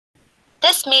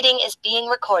This meeting is being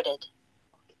recorded.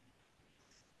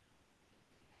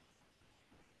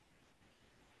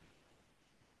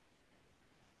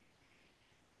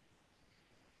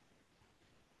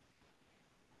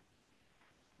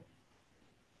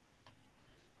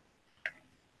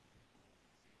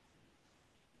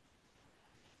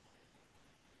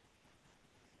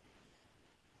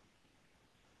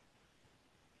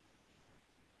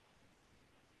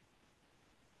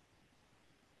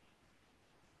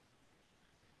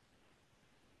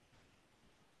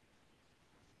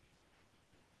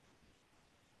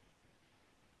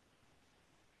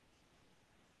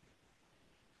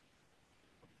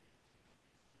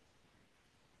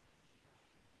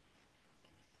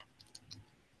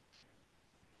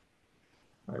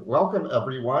 All right, welcome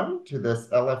everyone to this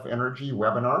LF Energy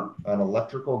webinar on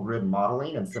electrical grid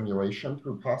modeling and simulation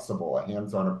through PowSyBl, a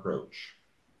hands-on approach.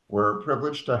 We're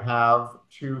privileged to have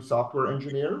two software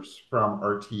engineers from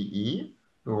RTE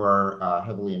who are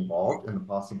heavily involved in the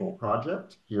PowSyBl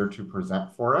project here to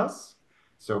present for us,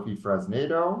 Sophie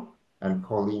Fresnedo and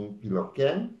Colleen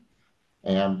Piloquet.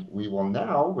 And we will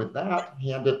now, with that,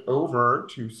 hand it over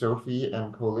to Sophie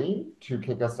and Colleen to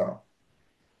kick us off.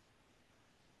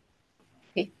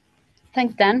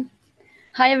 Thanks, Dan.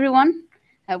 Hi, everyone.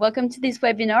 Welcome to this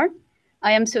webinar.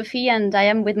 I am Sophie, and I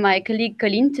am with my colleague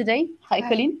Colleen today. Hi.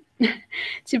 Colleen.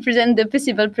 To present the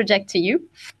PowSyBl project to you.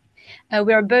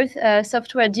 We are both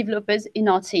software developers in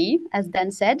RTE, as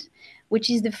Dan said, which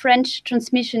is the French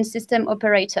Transmission System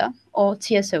Operator, or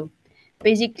TSO.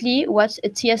 Basically, what a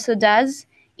TSO does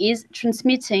is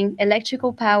transmitting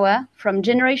electrical power from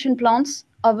generation plants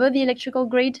over the electrical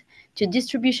grid to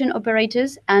distribution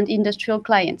operators and industrial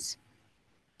clients.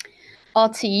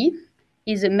 RTE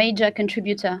is a major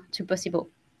contributor to PowSyBl.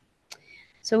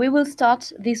 So we will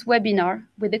start this webinar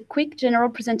with a quick general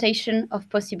presentation of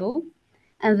PowSyBl,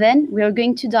 and then we are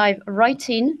going to dive right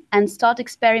in and start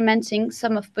experimenting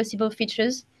some of PowSyBl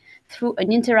features through an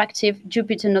interactive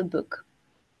Jupyter notebook.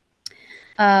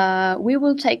 We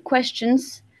will take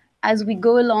questions as we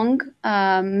go along,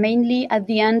 mainly at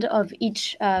the end of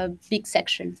each big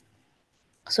section.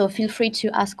 So feel free to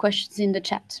ask questions in the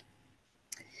chat.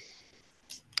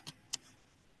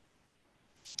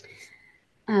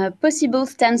 PowSyBl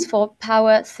stands for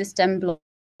Power System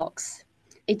Blocks.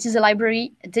 It is a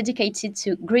library dedicated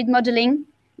to grid modeling,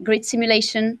 grid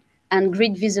simulation, and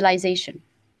grid visualization.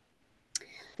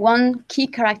 One key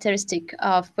characteristic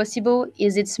of PowSyBl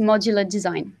is its modular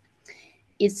design.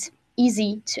 It's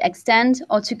easy to extend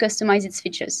or to customize its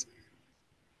features.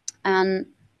 And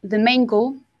the main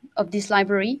goal of this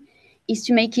library is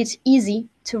to make it easy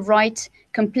to write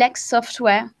complex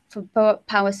software for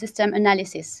power system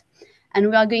analysis. And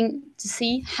we are going to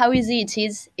see how easy it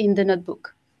is in the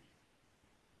notebook.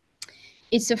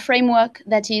 It's a framework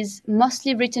that is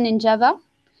mostly written in Java,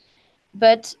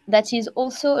 but that is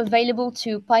also available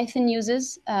to Python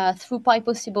users through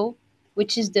PyPowSyBl,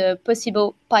 which is the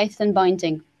PowSyBl Python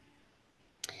binding.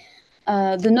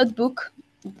 The notebook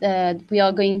that we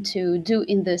are going to do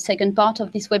in the second part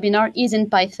of this webinar is in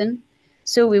Python,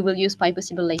 so we will use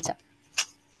PyPowSyBl later.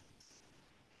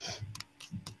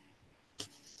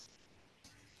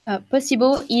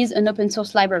 PowSyBl is an open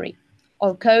source library.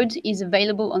 Our code is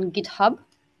available on GitHub.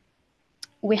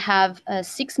 We have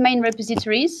 6 main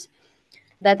repositories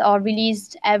that are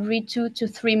released every 2 to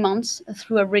 3 months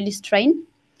through a release train,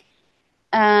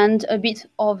 and a bit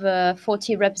over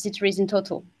 40 repositories in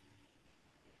total.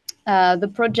 The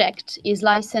project is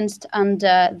licensed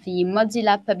under the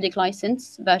Mozilla Public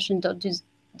License version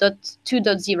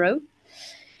 2.0.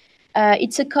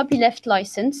 It's a copyleft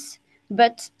license,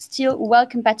 but still well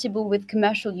compatible with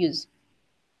commercial use.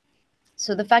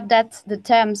 So the fact that the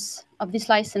terms of this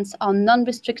license are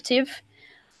non-restrictive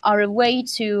are a way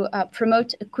to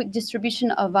promote a quick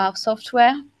distribution of our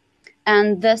software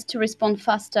and thus to respond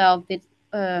faster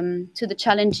to the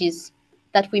challenges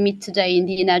that we meet today in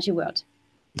the energy world.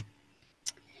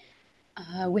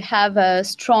 We have a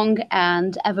strong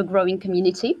and ever-growing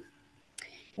community.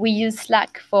 We use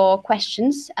Slack for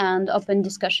questions and open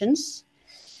discussions.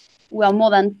 We are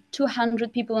more than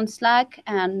 200 people on Slack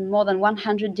and more than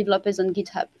 100 developers on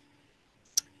GitHub.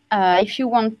 If you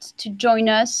want to join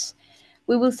us,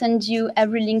 we will send you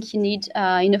every link you need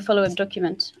in a follow-up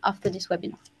document after this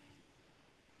webinar.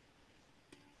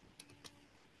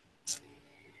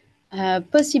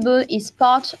 PowSyBl is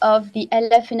part of the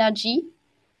LF Energy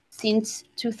since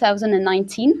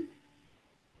 2019.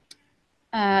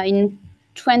 In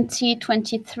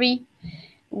 2023,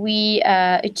 we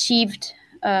achieved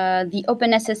the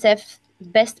OpenSSF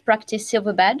Best Practice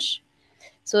Silver Badge.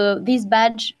 So this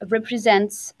badge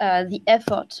represents the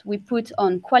effort we put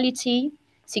on quality,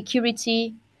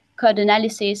 security, code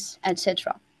analysis,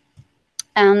 etc.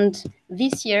 And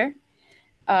this year,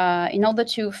 in order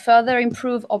to further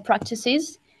improve our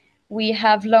practices, we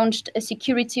have launched a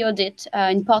security audit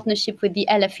in partnership with the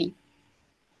LFE.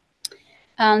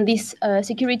 And this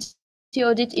security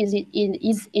audit is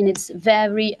in its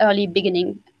very early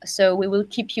beginning, so we will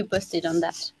keep you posted on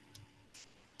that.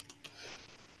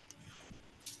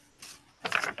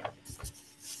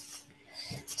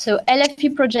 So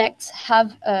LFE projects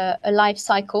have a life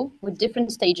cycle with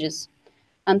different stages,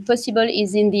 and PowSyBl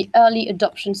is in the early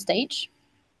adoption stage.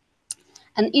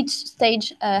 And each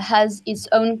stage has its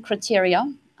own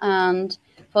criteria. And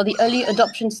for the early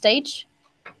adoption stage,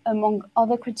 among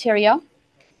other criteria,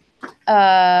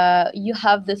 you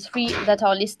have the three that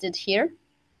are listed here.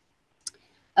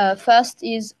 First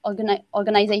is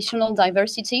organizational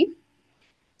diversity.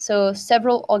 So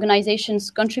several organizations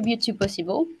contribute to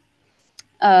PowSyBl.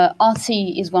 RT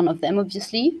is one of them,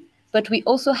 obviously, but we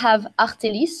also have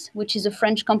Artelis, which is a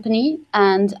French company,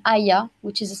 and Aya,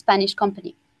 which is a Spanish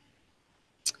company.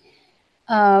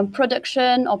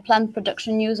 Production or planned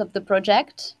production use of the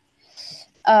project.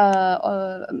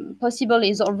 PowSyBl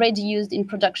is already used in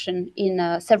production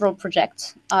in several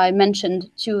projects. I mentioned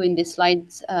two in this slide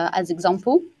as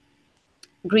example.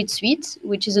 GridSuite,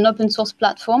 which is an open source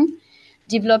platform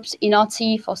developed in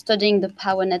RT for studying the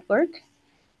power network,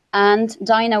 and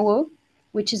Dynawo,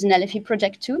 which is an LFE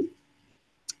project too,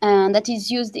 and that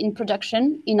is used in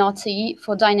production in RT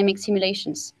for dynamic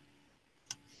simulations.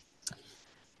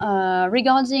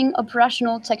 Regarding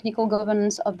operational technical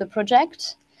governance of the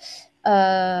project,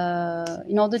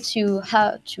 in order to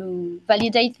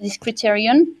validate this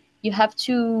criterion, you have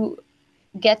to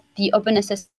get the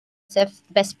OpenSSF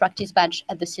best practice badge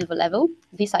at the silver level.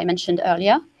 This I mentioned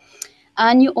earlier.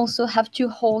 And you also have to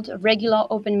hold regular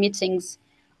open meetings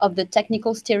of the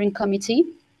technical steering committee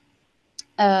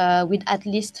with at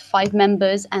least 5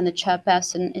 members and a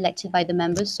chairperson elected by the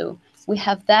members. So we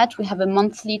have that. We have a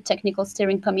monthly technical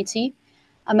steering committee.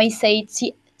 I may say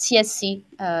TSC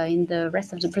in the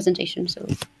rest of the presentation. So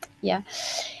yeah,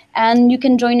 and you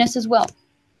can join us as well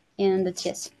in the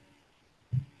TS.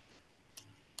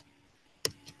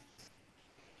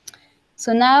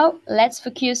 So now let's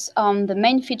focus on the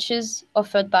main features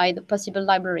offered by the PowSyBl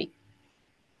library.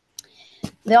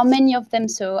 There are many of them,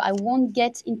 so I won't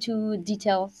get into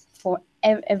details for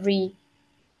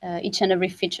each and every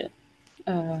feature.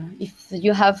 If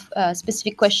you have a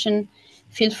specific question,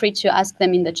 feel free to ask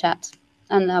them in the chat,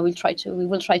 and we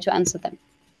will try to answer them.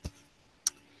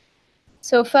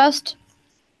 So first,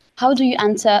 how do you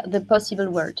enter the PowSyBl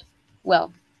word?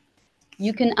 Well,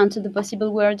 you can enter the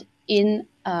PowSyBl word in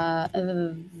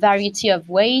a variety of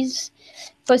ways.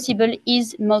 PowSyBl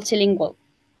is multilingual.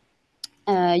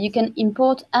 You can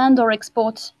import and or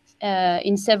export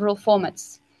in several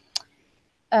formats.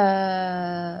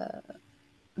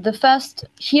 The first,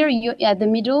 here at the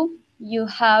middle, you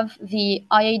have the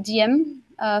IADM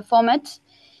format.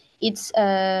 It's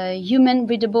a human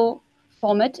readable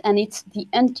format, and it's the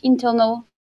internal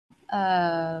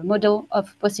model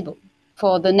of PowSyBl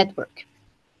for the network.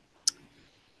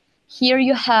 Here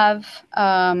you have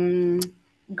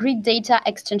grid data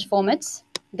exchange formats.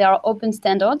 There are open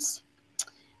standards.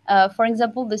 For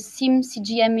example, the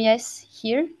SIM-CGMES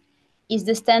here is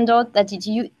the standard that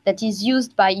is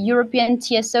used by European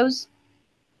TSOs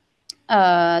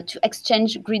to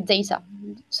exchange grid data.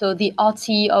 So the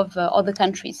RT of other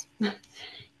countries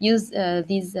use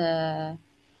this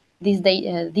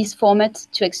format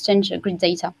to exchange grid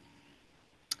data.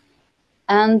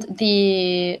 And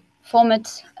the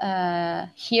formats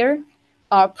here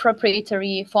are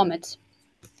proprietary formats,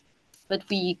 but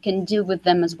we can deal with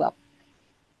them as well.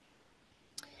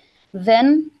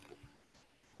 Then,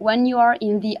 when you are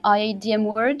in the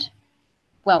IADM word,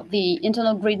 well, the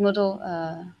internal grid model,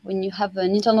 when you have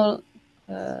an internal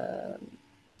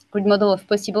grid model of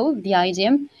PowSyBl, the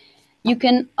IADM, you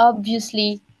can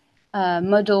obviously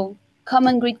model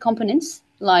common grid components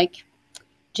like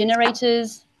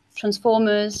generators,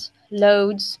 transformers,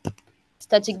 loads,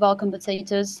 static var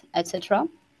compensators, etc.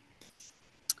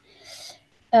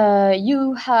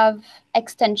 You have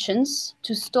extensions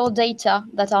to store data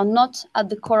that are not at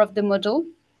the core of the model.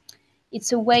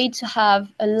 It's a way to have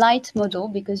a light model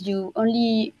because you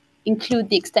only include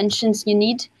the extensions you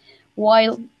need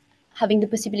while having the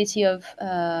possibility of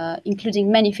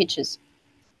including many features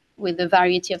with a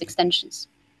variety of extensions.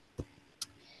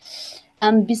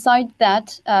 And beside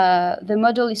that, the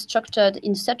model is structured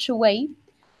in such a way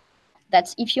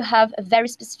that if you have a very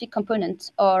specific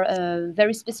component or a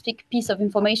very specific piece of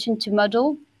information to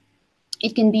model,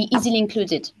 it can be easily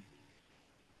included.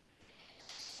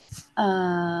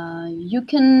 You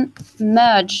can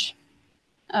merge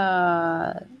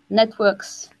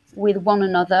networks with one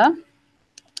another,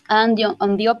 and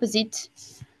on the opposite,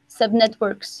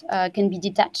 subnetworks can be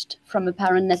detached from a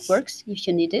parent networks if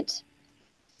you need it.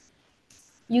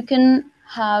 You can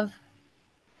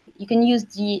use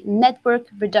the network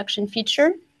reduction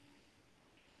feature.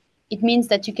 It means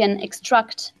that you can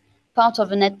extract part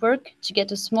of a network to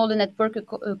get a smaller network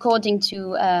according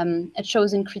to a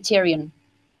chosen criterion.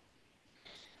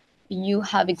 You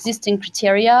have existing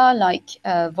criteria like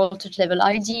voltage level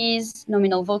IDs,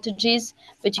 nominal voltages,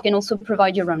 but you can also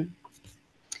provide your own.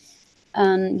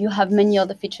 And you have many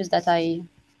other features that I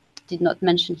did not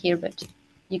mention here, but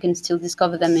you can still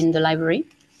discover them in the library.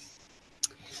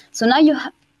 So now you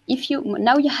have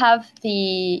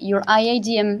your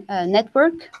IADM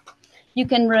network, you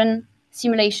can run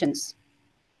simulations.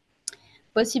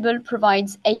 PowSyBl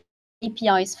provides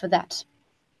APIs for that.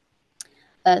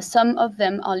 Some of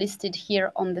them are listed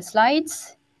here on the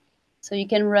slides. So you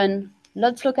can run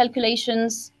load flow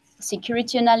calculations,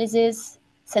 security analysis,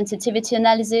 sensitivity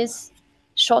analysis,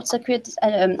 short circuit.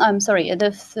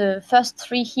 The first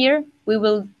three here we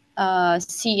will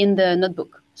see in the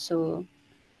notebook. So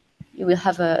you will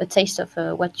have a taste of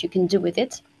what you can do with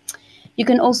it. You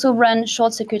can also run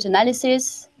short circuit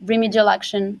analysis, remedial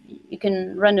action. You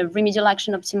can run a remedial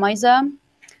action optimizer,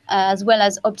 as well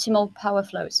as optimal power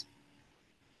flows.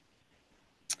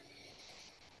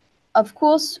 Of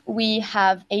course, we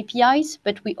have APIs,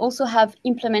 but we also have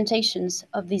implementations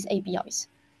of these APIs.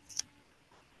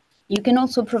 You can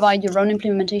also provide your own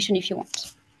implementation if you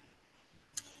want.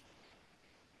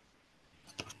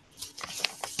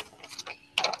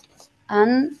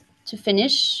 And to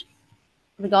finish,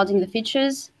 regarding the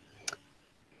features,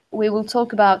 we will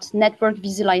talk about network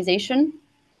visualization.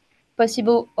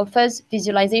 PowSyBl offers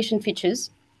visualization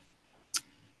features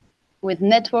with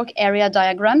network area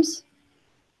diagrams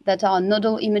that are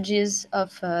nodal images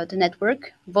of the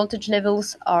network. Voltage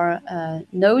levels are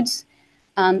nodes,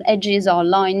 and edges are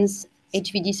lines,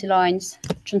 HVDC lines,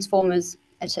 transformers,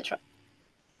 etc.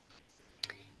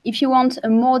 If you want a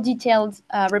more detailed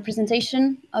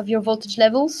representation of your voltage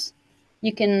levels,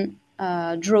 you can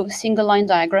draw single line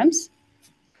diagrams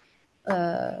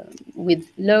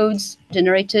with loads,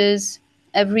 generators,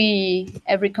 every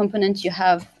component you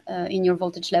have in your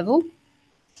voltage level.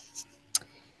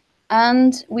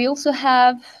 And we also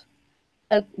have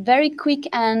a very quick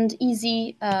and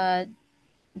easy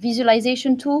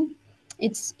visualization tool.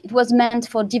 It was meant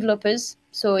for developers,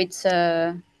 so it's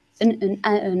an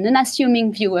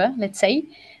unassuming viewer, let's say,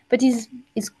 but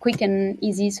it's quick and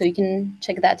easy, so you can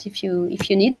check that if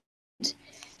you need.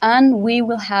 And we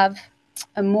will have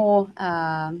a more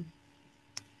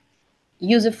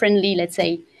user-friendly, let's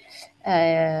say,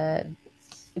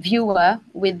 viewer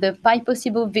with the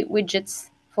PowSyBl widgets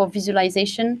for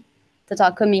visualization that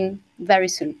are coming very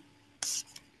soon.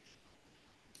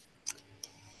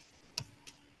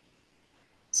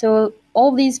 So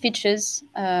all these features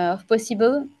of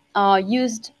PowSyBl are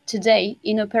used today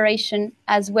in operation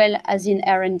as well as in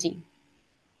R&D.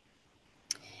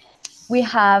 We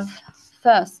have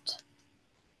first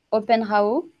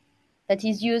OpenRAO that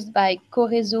is used by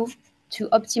Corezo to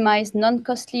optimize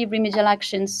non-costly remedial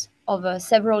actions over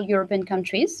several European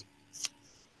countries.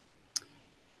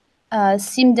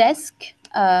 SimDesk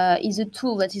is a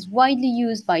tool that is widely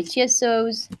used by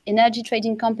TSOs, energy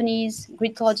trading companies,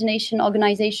 grid coordination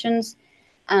organizations,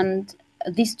 and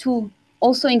this tool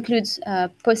also includes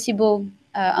PowSyBl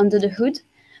under the hood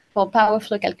for power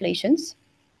flow calculations.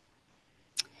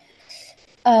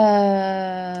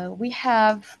 We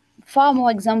have far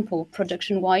more examples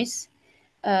production-wise.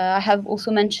 I have also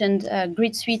mentioned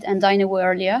Grid Suite and Dynawo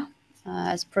earlier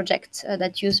as projects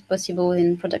that use PowSyBl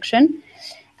in production.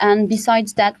 And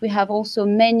besides that, we have also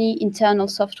many internal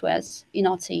softwares in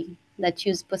our team that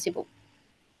use PowSyBl.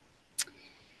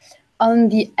 On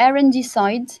the R&D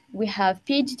side, we have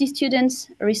PhD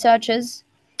students, researchers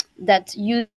that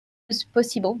use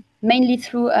PowSyBl mainly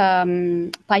through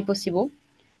PowSyBl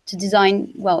to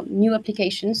design, new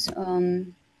applications.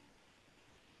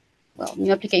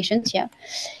 New applications, yeah.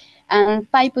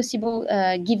 And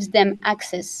PowSyBl gives them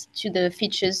access to the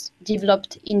features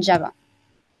developed in Java.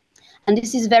 And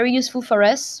this is very useful for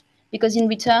us because in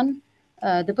return,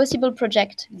 the PowSyBl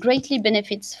project greatly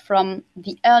benefits from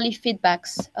the early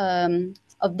feedbacks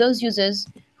of those users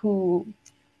who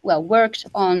worked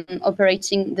on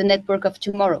operating the network of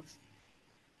tomorrow.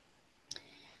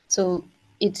 So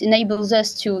it enables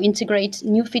us to integrate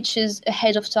new features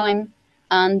ahead of time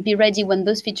and be ready when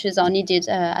those features are needed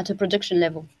at a production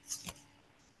level.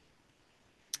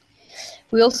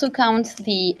 We also count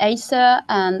the ACER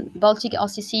and Baltic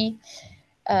RCC.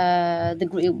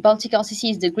 The Baltic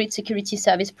RCC is the grid security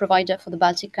service provider for the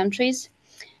Baltic countries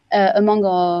among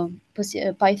our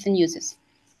Python users.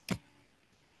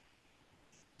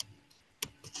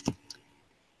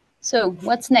 So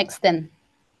what's next then?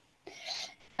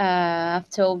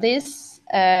 After all this,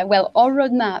 well, our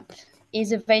roadmap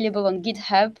is available on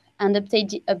GitHub and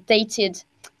updated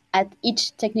at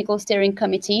each technical steering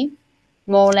committee,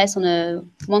 more or less on a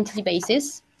monthly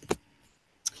basis.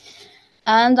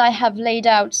 And I have laid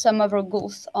out some of our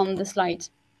goals on the slide.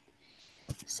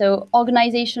 So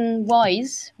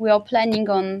organization-wise, we are planning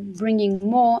on bringing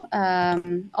more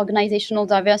organizational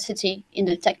diversity in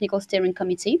the technical steering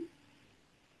committee.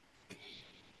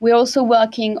 We're also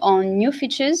working on new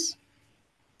features,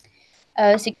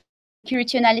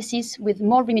 security analysis with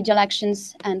more remedial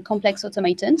actions and complex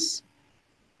automatons,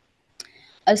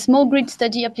 a small grid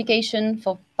study application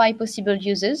for PowSyBl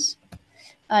users.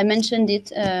 I mentioned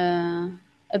it a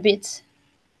bit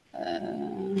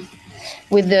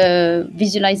with the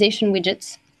visualization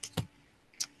widgets.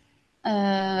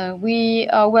 We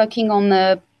are working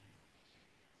on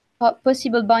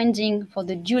possible binding for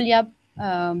the Julia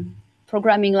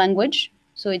programming language.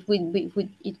 So it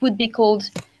would be called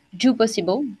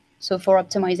PowSyBl, so for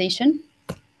optimization.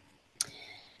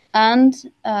 And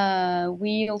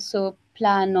we also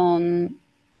plan on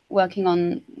working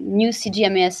on new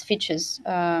CGMAS features,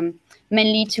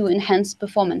 mainly to enhance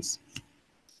performance.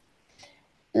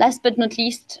 Last but not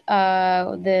least,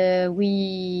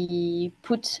 we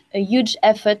put a huge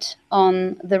effort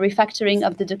on the refactoring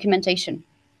of the documentation.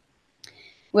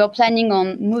 We are planning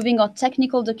on moving our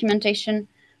technical documentation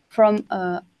from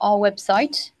our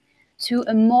website to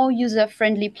a more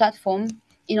user-friendly platform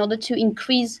in order to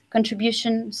increase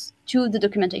contributions to the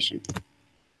documentation.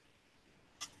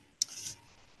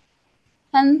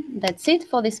 And that's it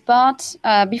for this part.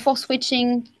 Before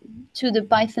switching to the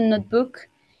Python notebook,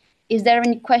 is there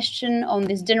any question on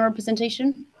this general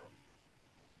presentation?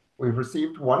 We've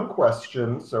received one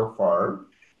question so far.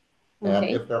 And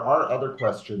Okay. if there are other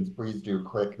questions, please do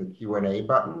click the Q&A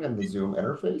button in the Zoom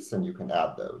interface and you can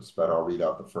add those. But I'll read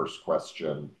out the first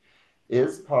question.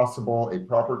 Is Possible a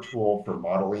proper tool for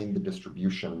modeling the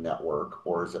distribution network,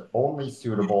 or is it only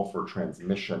suitable for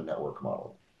transmission network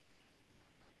modeling?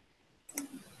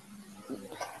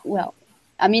 Well,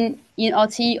 I mean, in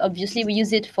RT, obviously, we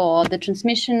use it for the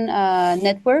transmission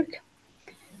network.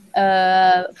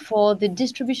 For the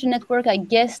distribution network, I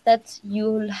guess that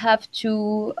you'll have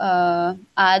to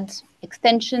add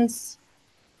extensions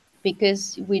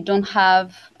because we don't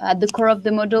have at the core of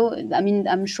the model. I mean,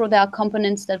 I'm sure there are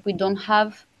components that we don't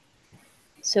have.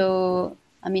 So,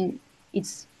 I mean,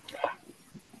 it's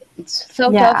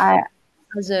thought of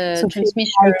as a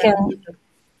transmission.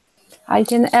 I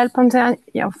can help on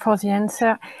for the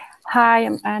answer. Hi,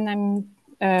 and I'm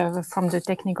from the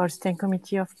technical steering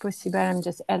committee of PowSyBl. I'm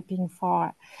just helping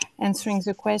for answering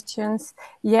the questions.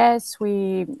 Yes,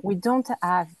 we don't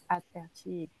have at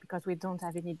RT because we don't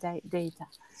have any data,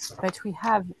 but we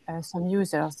have some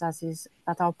users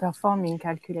that are performing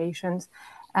calculations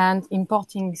and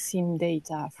importing SIM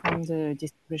data from the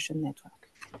distribution network.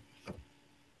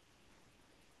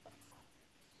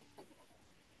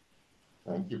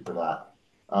 Thank you for that.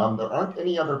 There aren't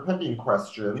any other pending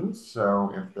questions,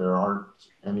 so if there aren't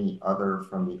any other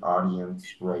from the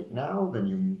audience right now,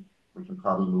 then we can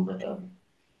probably move ahead.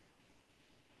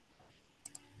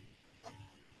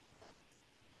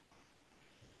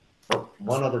 Oh,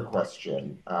 one other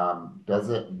question. Does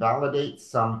it validate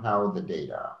somehow the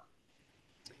data?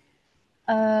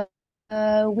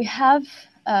 We have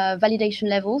validation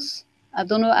levels. I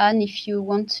don't know, Anne, if you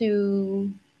want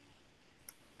to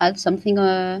add something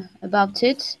about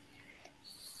it.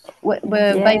 By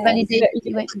validation,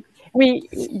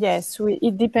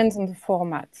 it depends on the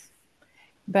format.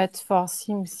 But for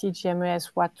SIM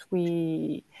CGMS,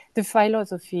 the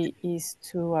philosophy is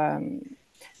to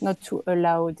not to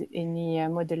allow any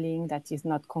modeling that is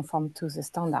not conform to the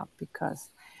standard, because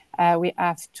we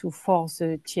have to force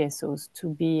the TSOs to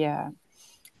be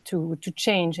to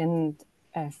change and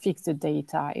fix the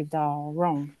data if they are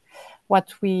wrong.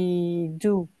 What we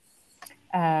do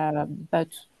for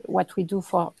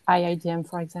IIDM,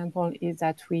 for example, is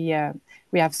that we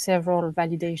have several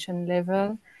validation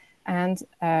levels, and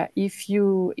if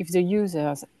the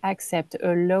users accept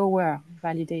a lower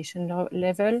validation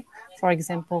level, for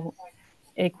example,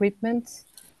 equipment,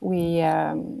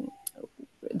 the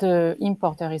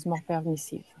importer is more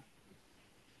permissive.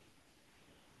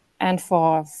 And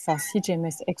for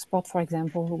CGMS export, for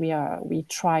example, we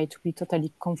try to be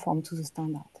totally conform to the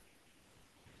standard.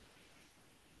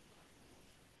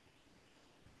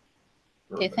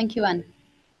 Okay, thank you, Anne.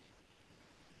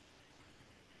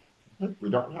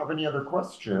 We don't have any other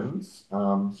questions,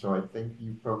 so I think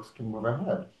you folks can move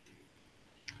ahead.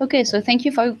 Okay, so thank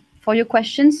you for your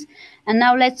questions. And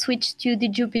now let's switch to the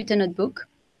Jupyter Notebook.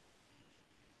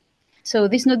 So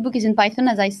this notebook is in Python,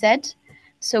 as I said.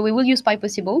 So we will use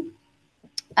PowSyBl.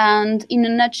 And in a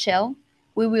nutshell,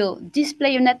 we will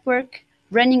display a network,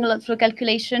 running a load flow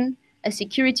calculation, a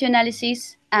security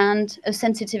analysis, and a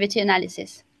sensitivity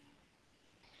analysis.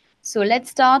 So let's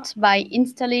start by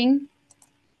installing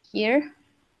here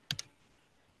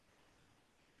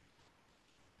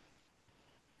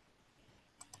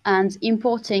and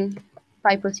importing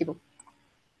PowSyBl.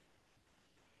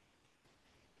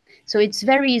 So it's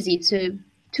very easy. It's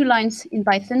 2 lines in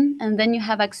Python, and then you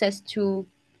have access to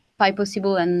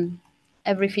PowSyBl and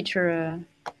every feature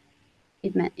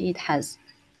it has.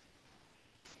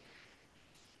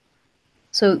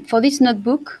 So for this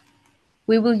notebook,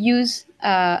 we will use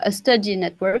a study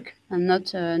network and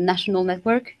not a national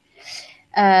network.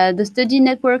 The study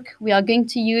network we are going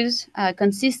to use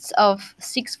consists of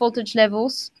 6 voltage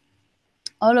levels,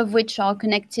 all of which are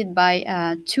connected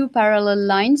by 2 parallel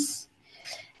lines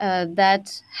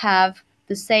that have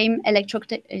the same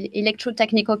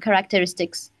electrotechnical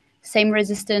characteristics, same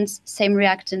resistance, same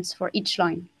reactance for each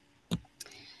line.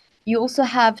 You also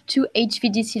have 2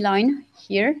 HVDC lines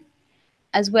here,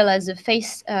 as well as a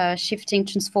phase shifting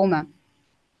transformer.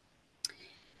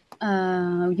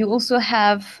 You also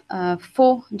have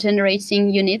 4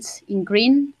 generating units in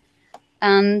green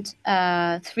and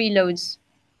 3 loads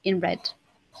in red.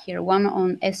 Here, 1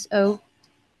 on SO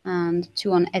and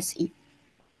 2 on SE.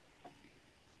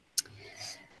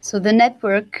 So the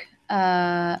network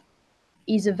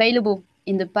is available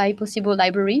in the PowSyBl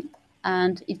library,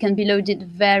 and it can be loaded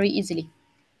very easily.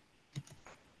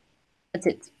 That's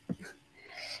it.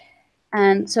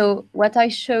 And so what I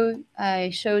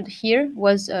showed here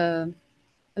was a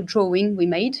drawing we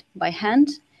made by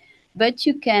hand, but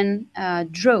you can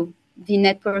draw the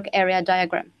network area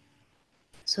diagram.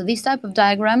 So this type of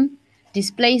diagram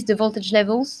displays the voltage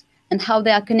levels and how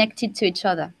they are connected to each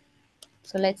other.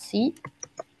 So let's see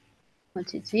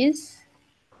what it is.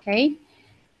 Okay.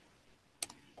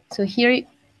 So here,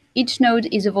 each node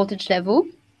is a voltage level.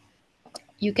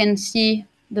 You can see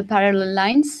the parallel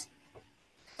lines,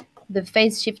 the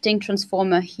phase shifting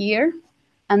transformer here,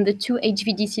 and the 2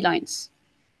 HVDC lines.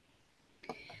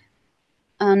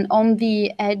 And on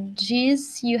the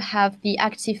edges, you have the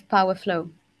active power flow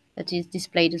that is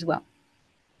displayed as well.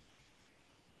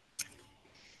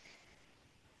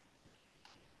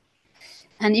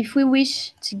 And if we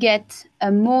wish to get a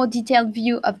more detailed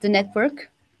view of the network,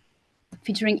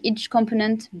 featuring each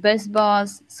component, bus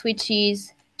bars,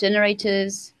 switches,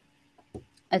 generators,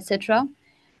 etc.,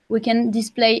 we can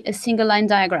display a single line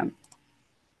diagram.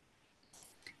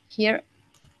 Here,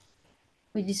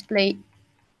 we display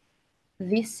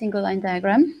this single line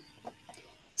diagram.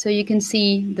 So you can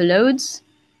see the loads,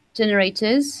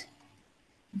 generators,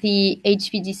 the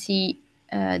HVDC,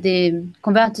 the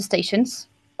converter stations,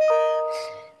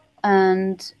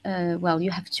 and well,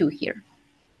 you have 2 here.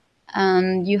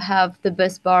 And you have the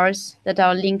bus bars that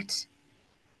are linked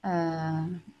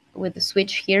with the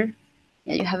switch here.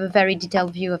 Yeah, you have a very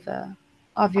detailed view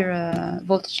of your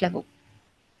voltage level.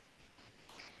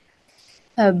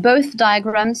 Both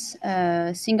diagrams,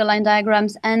 single line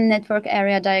diagrams and network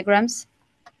area diagrams,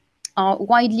 are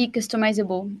widely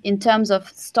customizable in terms of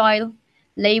style,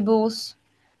 labels,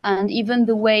 and even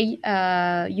the way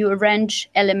you arrange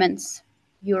elements.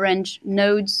 You arrange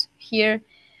nodes here,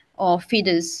 or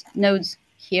feeders, nodes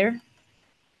here,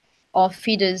 or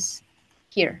feeders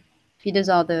here. Feeders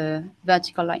are the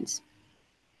vertical lines.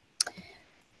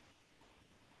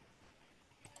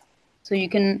 So you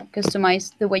can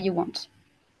customize the way you want.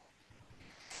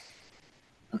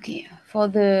 Okay,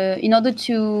 in order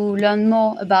to learn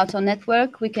more about our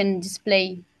network, we can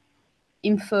display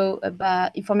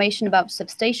information about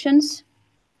substations,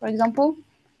 for example.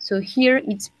 So here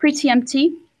it's pretty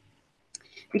empty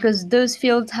because those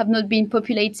fields have not been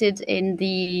populated in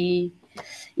the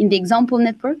example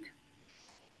network.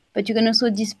 But you can also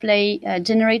display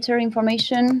generator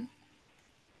information.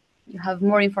 You have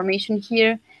more information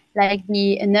here, like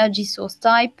the energy source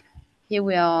type. Here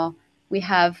we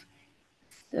have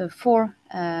 4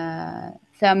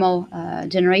 thermal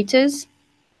generators.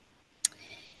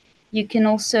 You can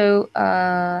also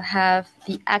have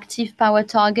the active power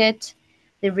target,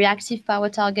 the reactive power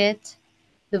target,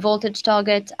 the voltage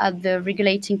target at the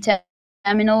regulating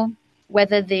terminal,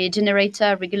 whether the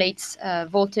generator regulates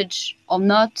voltage or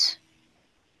not,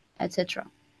 etc.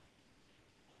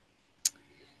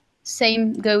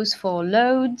 Same goes for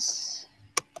loads.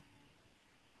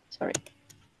 sorry.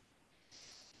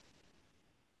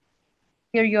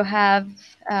 Here you have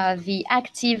the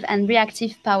active and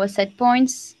reactive power set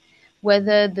points,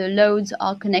 whether the loads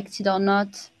are connected or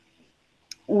not,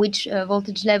 which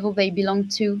voltage level they belong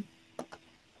to.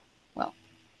 Well,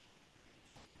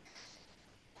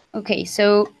 okay,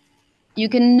 so you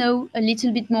can know a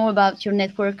little bit more about your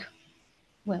network,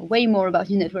 well, way more about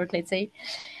your network, let's say.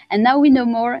 And now we know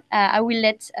more, I will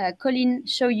let Colin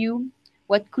show you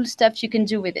what cool stuff you can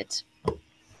do with it.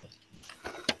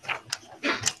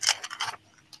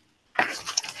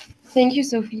 Thank you,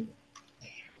 Sophie.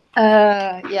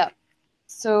 Yeah,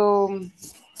 so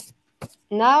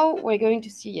now we're going to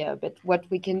see a bit what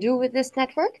we can do with this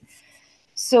network.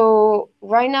 So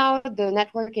right now the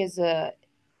network is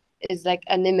like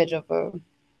an image of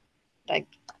like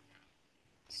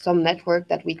some network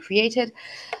that we created,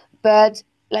 but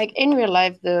like in real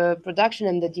life, the production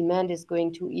and the demand is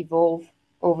going to evolve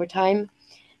over time.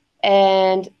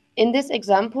 And in this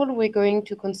example, we're going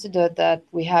to consider that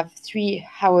we have 3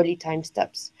 hourly time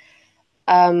steps.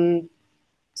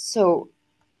 So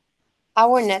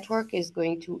our network is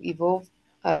going to evolve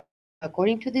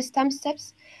according to these time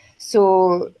steps.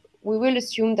 So we will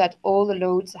assume that all the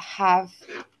loads have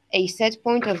a set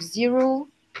point of 0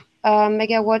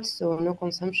 megawatts, so no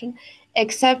consumption,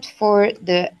 except for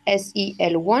the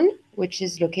SEL1, which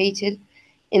is located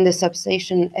in the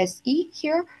substation SE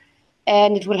here.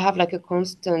 And it will have like a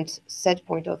constant set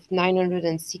point of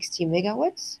 960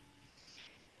 megawatts.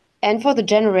 And for the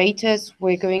generators,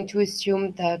 we're going to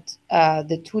assume that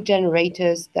the 2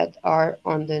 generators that are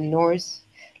on the north,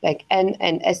 like N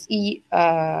and SE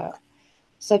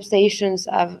substations,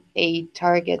 have a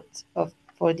target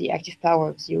for the active power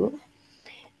of 0.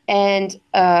 And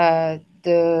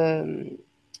the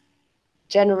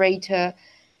generator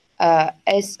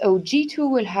SOG2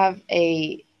 will have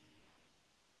a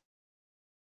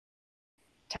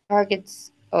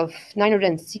targets of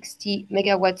 960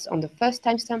 megawatts on the first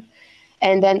timestamp,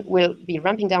 and then will be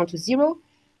ramping down to 0,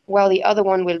 while the other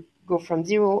one will go from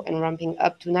 0 and ramping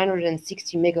up to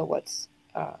 960 megawatts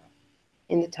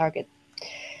in the target.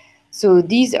 So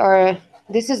this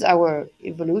is our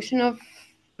evolution of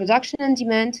production and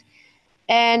demand,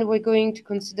 and we're going to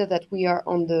consider that we are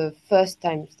on the first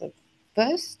timestamp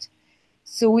first,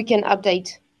 so we can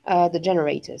update the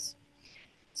generators.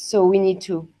 So we need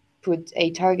to put a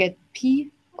target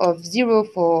P of 0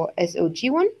 for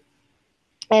SOG1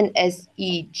 and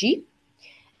SEG,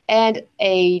 and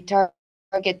a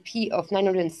target P of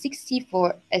 960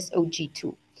 for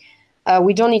SOG2.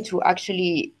 We don't need to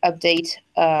actually update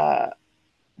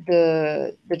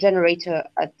the generator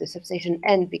at the substation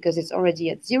N because it's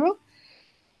already at 0.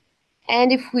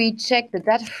 And if we check the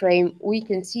data frame, we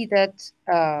can see that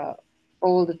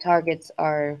all the targets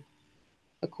are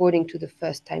according to the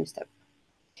first time step.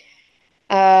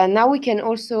 Now we can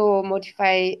also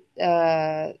modify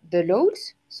the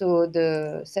loads, so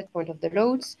the set point of the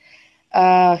loads.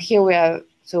 Here we have,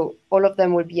 so all of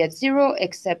them will be at 0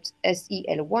 except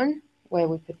SEL1, where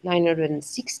we put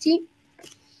 960.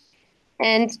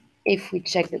 And if we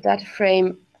check the data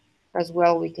frame as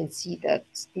well, we can see that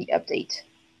the update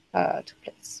took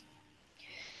place.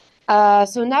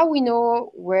 So now we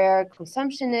know where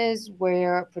consumption is,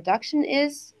 where production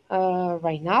is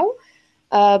right now,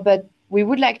 but we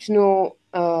would like to know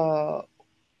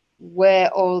where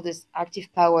all this active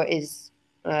power is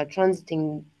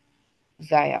transiting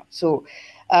via. So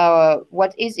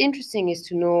what is interesting is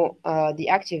to know the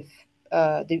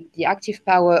active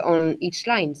power on each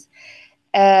lines.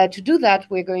 To do that,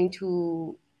 we're going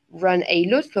to run a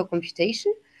load flow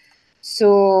computation.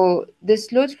 So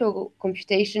this load flow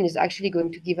computation is actually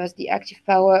going to give us the active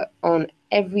power on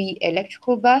every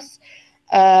electrical bus,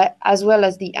 as well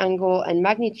as the angle and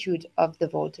magnitude of the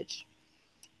voltage.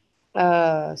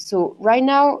 So right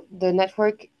now, the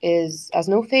network has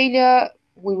no failure.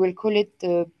 We will call it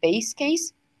the base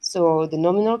case, so the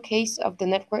nominal case of the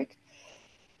network.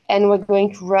 And we're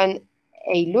going to run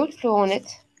a load flow on it,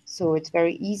 so it's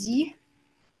very easy.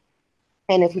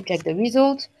 And if we check the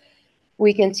result,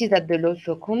 we can see that the load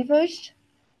flow converged.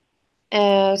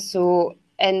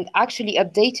 And actually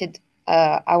updated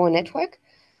our network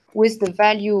with the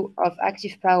value of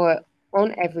active power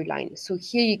on every line. So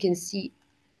here you can see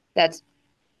that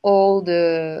all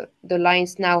the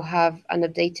lines now have an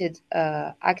updated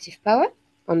active power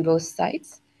on both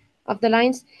sides of the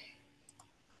lines.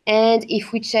 And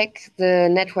if we check the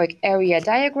network area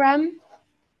diagram,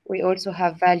 we also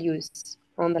have values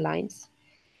on the lines.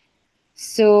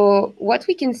 So what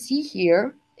we can see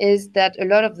here is that a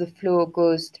lot of the flow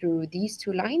goes through these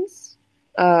 2 lines,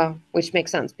 which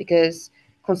makes sense because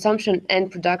consumption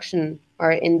and production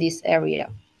are in this area.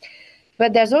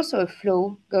 But there's also a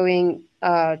flow going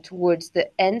towards the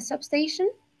N substation,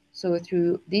 so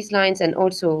through these lines and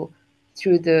also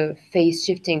through the phase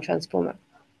shifting transformer.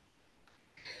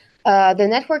 The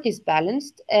network is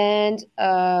balanced and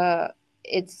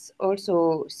it's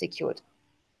also secured.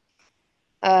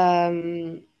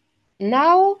 Now,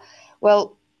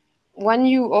 well, when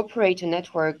you operate a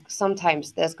network,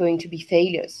 sometimes there's going to be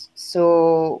failures.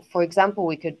 So, for example,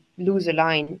 we could lose a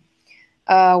line.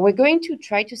 We're going to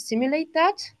try to simulate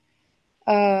that.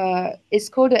 It's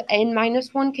called an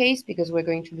N-1 case because we're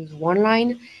going to lose one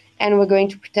line, and we're going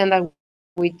to pretend that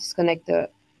we disconnect the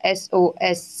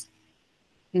SOS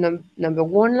number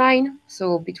one line,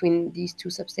 so between these two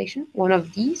substations, one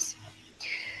of these.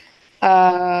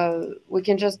 We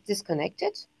can just disconnect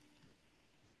it,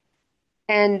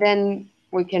 and then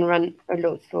we can run a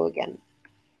load flow again.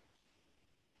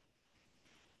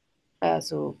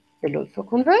 So the load flow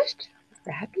converged,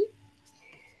 we're happy.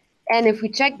 And if we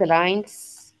check the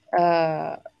lines,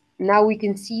 now we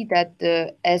can see that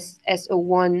the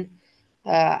SO1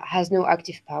 has no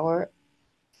active power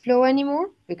flow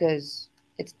anymore because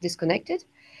it's disconnected.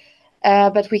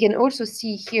 But we can also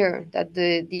see here that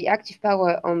the active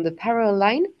power on the parallel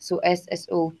line, so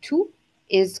SSO2,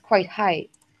 is quite high.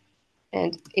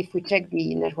 And if we check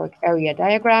the network area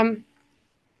diagram,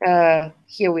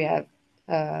 here we have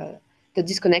the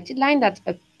disconnected line that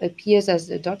appears as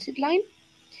a dotted line,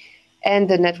 and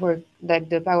the network, like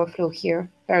the power flow here,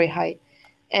 very high.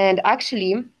 And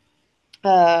actually,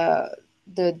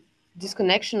 the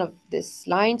disconnection of this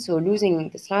line, so losing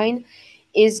this line,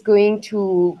 is going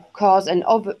to cause an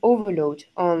overload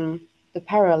on the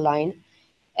parallel line.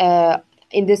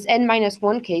 In this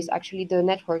N-1 case, actually, the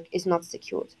network is not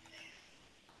secured.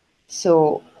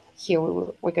 So here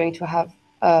we're going to have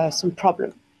some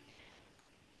problem.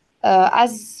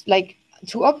 As like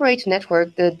to operate a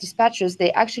network, the dispatchers,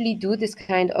 they actually do this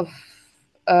kind of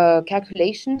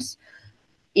calculations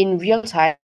in real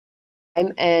time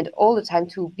and all the time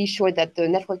to be sure that the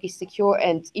network is secure,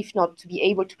 and if not, to be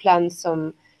able to plan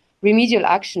some remedial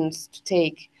actions to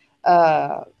take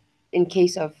in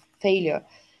case of failure.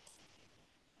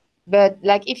 But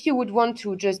like if you would want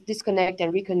to just disconnect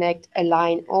and reconnect a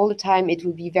line all the time, it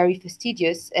would be very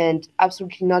fastidious and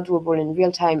absolutely not doable in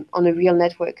real time on a real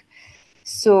network.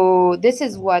 So this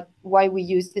is why we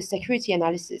use the security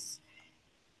analysis.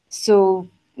 So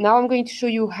now I'm going to show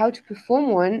you how to perform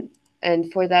one.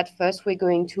 And for that, first, we're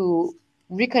going to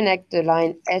reconnect the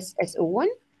line SSO1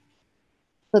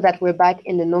 so that we're back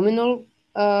in the nominal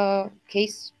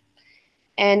case.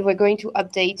 And we're going to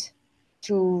update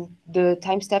to the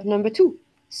time step number 2.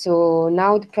 So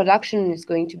now the production is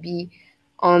going to be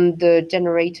on the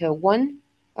generator 1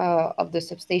 of the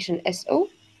substation SO.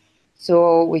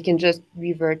 So we can just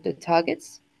revert the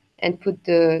targets and put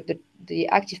the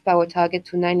active power target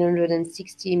to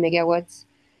 960 megawatts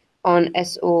on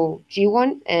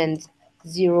SOG1 and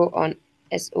 0 on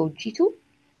SOG2.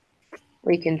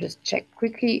 We can just check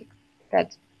quickly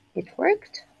that it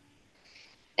worked.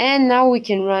 And now we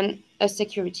can run a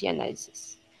security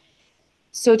analysis.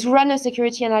 So to run a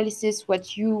security analysis,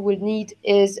 what you will need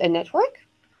is a network.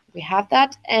 We have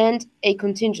that, and a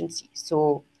contingency.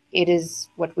 So it is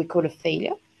what we call a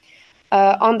failure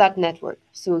on that network.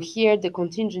 So here the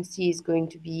contingency is going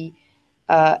to be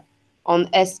on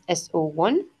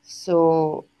SSO1.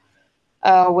 So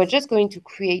we're just going to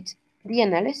create the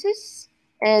analysis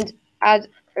and add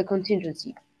a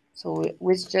contingency. So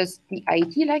with just the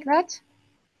ID like that,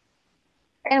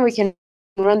 and we can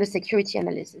run the security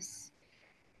analysis.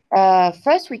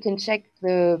 First, we can check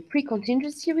the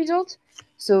pre-contingency result.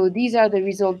 So these are the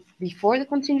results before the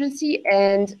contingency,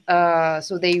 and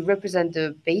so they represent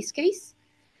the base case.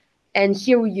 And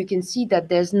here you can see that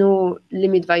there's no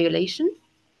limit violation,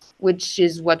 which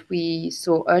is what we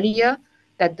saw earlier,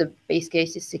 that the base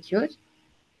case is secured.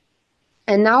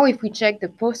 And now if we check the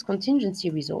post-contingency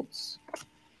results,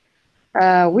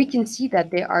 we can see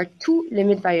that there are 2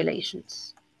 limit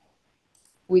violations.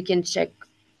 We can check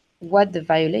what the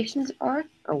violations are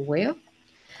or where.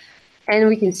 And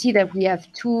we can see that we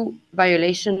have 2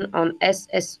 violations on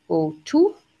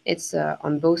SSO2. It's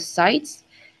on both sides.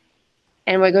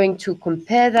 And we're going to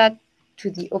compare that to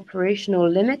the operational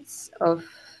limits of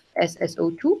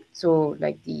SSO2, so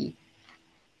like the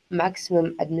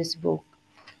maximum admissible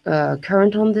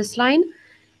current on this line.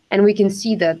 And we can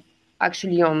see that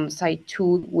actually on side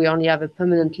 2, we only have a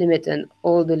permanent limit, and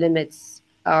all the limits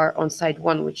are on side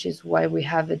 1, which is why we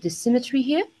have a dissymmetry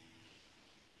here.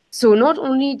 So not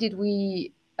only did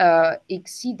we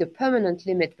exceed the permanent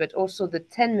limit, but also the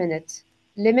 10-minute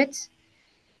limit.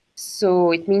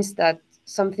 So it means that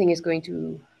something is going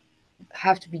to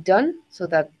have to be done so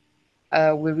that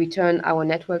we return our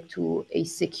network to a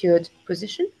secured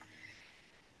position.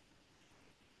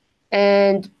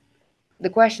 And the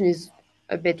question is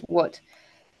a bit what?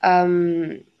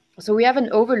 So we have an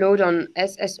overload on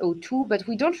SSO2, but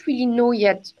we don't really know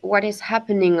yet what is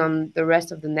happening on the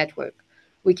rest of the network.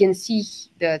 We can see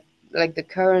the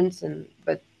currents,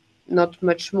 but not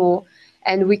much more.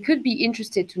 And we could be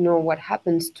interested to know what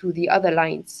happens to the other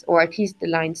lines, or at least the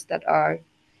lines that are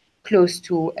close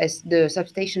to the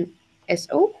substation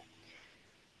SO.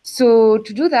 So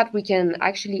to do that, we can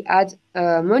actually add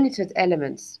monitored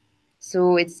elements.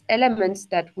 So it's elements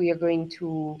that we are going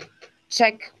to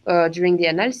check during the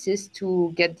analysis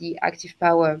to get the active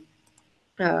power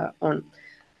on.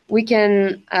 We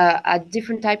can add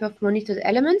different type of monitored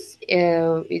elements.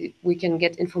 We can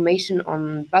get information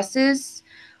on buses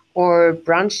or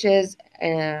branches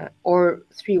or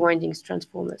three windings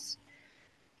transformers.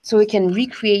 So we can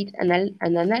recreate an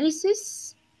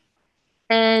analysis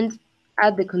and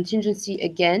add the contingency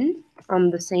again on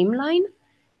the same line,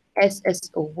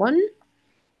 SSO1.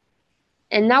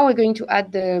 And now we're going to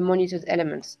add the monitored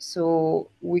elements. So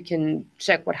we can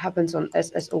check what happens on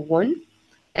SSO1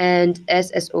 and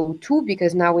SSO2,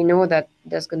 because now we know that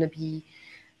there's going to be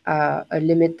a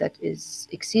limit that is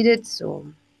exceeded. So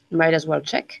might as well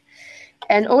check.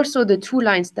 And also the two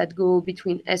lines that go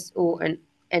between SO and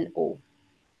NO.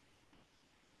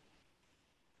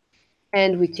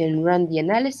 And we can run the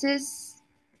analysis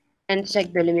and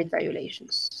check the limit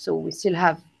violations. So we still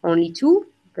have only two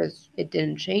because it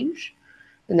didn't change.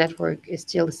 The network is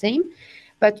still the same.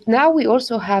 But now we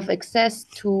also have access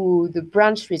to the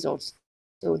branch results.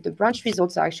 So the branch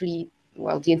results are actually,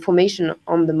 well, the information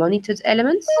on the monitored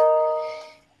elements.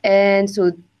 And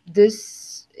so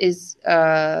this is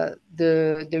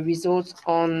the results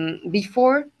on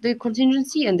before the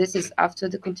contingency, and this is after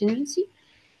the contingency.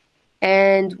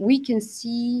 And we can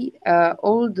see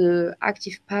all the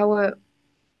active power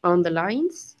on the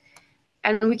lines.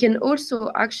 And we can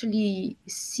also actually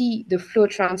see the flow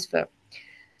transfer.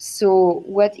 So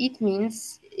what it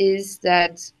means is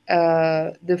that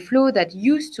the flow that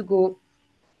used to go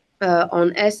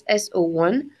on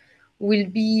SSO1 will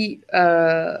be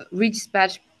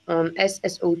redispatched on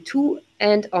SSO2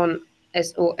 and on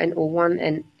SONO1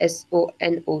 and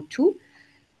SONO2.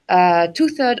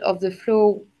 2/3 of the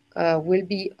flow will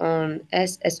be on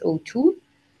SSO2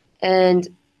 and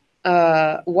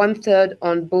 1/3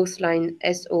 on both line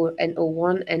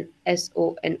SONO1 and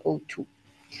SONO2.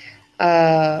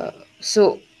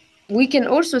 So we can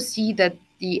also see that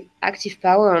the active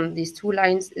power on these two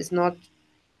lines has not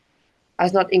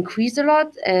increased a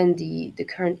lot, and the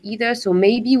current either. So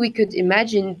maybe we could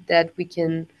imagine that we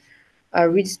can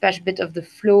redispatch a bit of the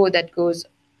flow that goes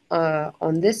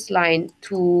on this line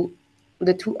to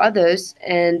the two others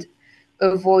and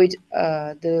avoid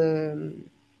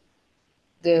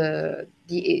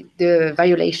the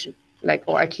violation,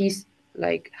 or at least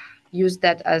use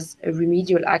that as a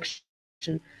remedial action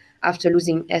after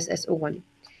losing SSO1.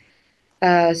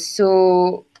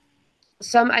 So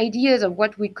some ideas of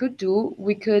what we could do: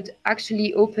 we could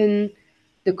actually open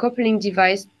the coupling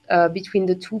device between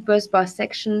the two bus bar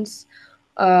sections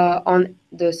on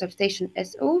the substation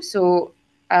SO. So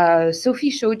Sophie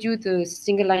showed you the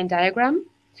single line diagram,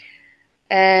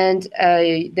 and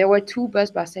there were two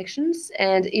bus bar sections.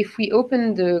 And if we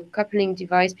open the coupling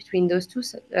device between those two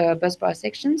bus bar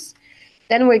sections,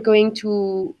 then we're going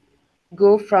to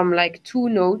go from two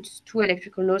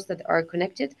electrical nodes that are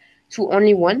connected to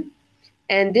only one.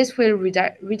 And this will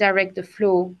redirect the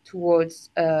flow towards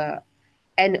the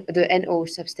NO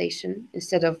substation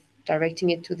instead of directing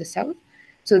it to the south.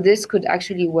 So this could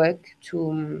actually work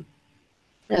to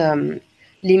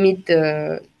limit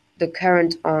the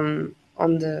current on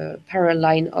the parallel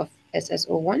line of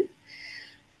SSO1.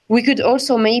 We could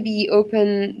also maybe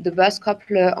open the bus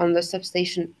coupler on the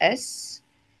substation S,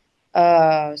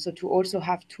 so to also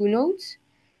have two nodes.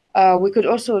 We could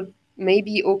also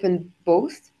maybe open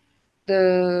both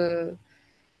the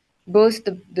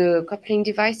coupling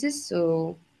devices,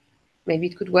 so maybe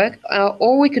it could work.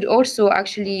 Or we could also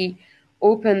actually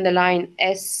open the line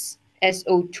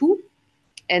SO2,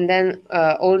 and then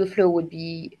all the flow would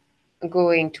be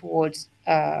going towards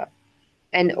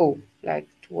NO,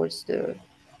 towards the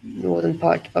northern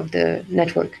part of the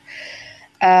network.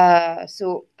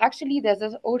 So actually,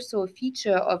 there's also a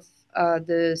feature of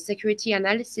the security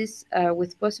analysis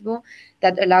with PowSyBl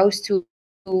that allows to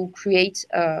create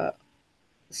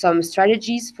some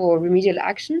strategies for remedial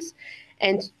actions,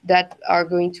 and that are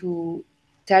going to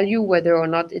tell you whether or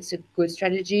not it's a good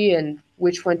strategy and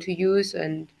which one to use,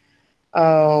 and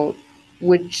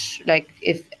which like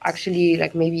if actually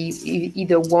like maybe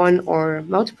either one or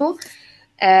multiple,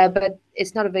 but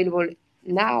it's not available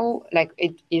now. Like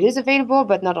it is available,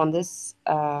 but not on this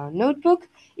notebook.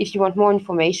 If you want more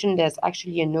information, there's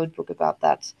actually a notebook about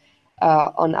that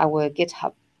on our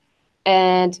GitHub.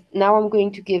 And now I'm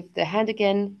going to give the hand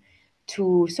again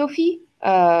to Sophie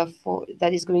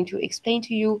that is going to explain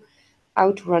to you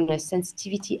how to run a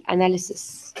sensitivity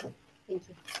analysis. Thank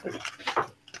you.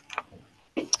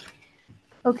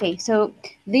 Okay, so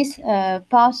this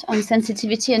part on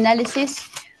sensitivity analysis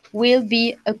will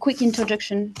be a quick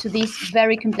introduction to this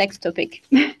very complex topic.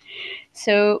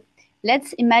 So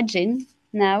let's imagine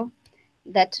now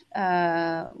that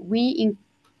we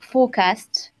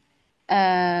forecast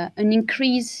an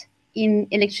increase in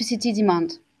electricity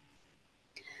demand.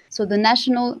 So the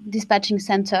National Dispatching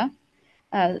Center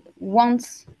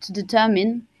wants to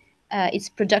determine its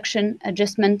production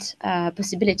adjustment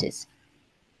possibilities.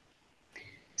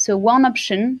 So one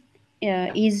option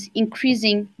is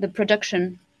increasing the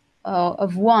production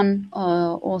of one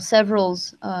or several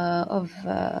of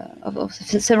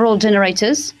several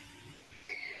generators,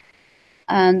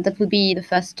 and that would be the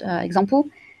first example.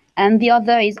 And the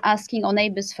other is asking our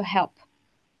neighbors for help.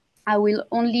 I will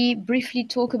only briefly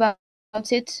talk about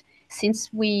it since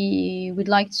we would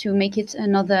like to make it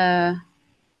another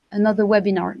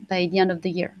webinar by the end of the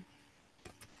year.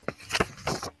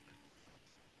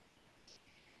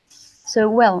 So,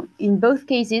 well, in both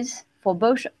cases, for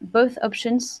both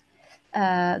options,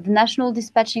 the National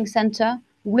Dispatching Center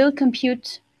will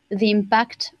compute the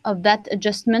impact of that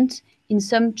adjustment in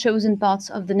some chosen parts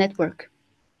of the network.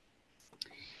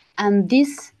 And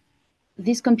this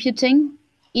computing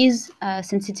is a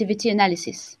sensitivity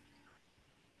analysis.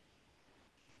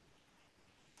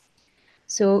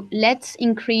 So let's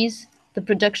increase the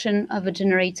production of a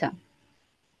generator.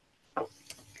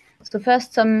 So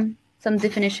first, some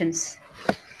definitions.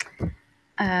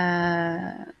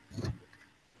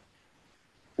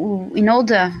 In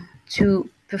order to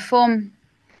perform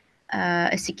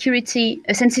a sensitivity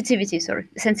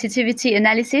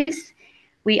analysis,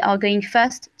 we are going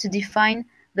first to define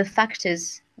the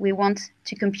factors we want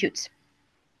to compute.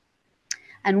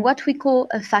 And what we call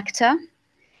a factor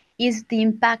is the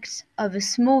impact of a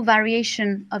small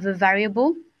variation of a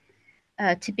variable,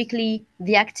 typically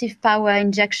the active power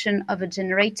injection of a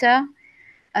generator,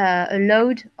 a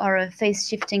load or a phase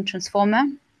shifting transformer,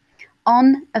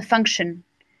 on a function,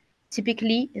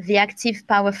 typically the active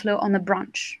power flow on a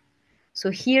branch.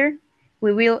 So here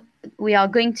we are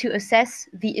going to assess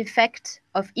the effect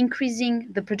of increasing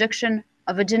the production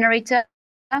of a generator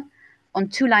on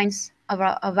two lines of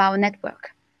our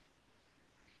network.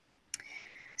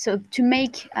 So to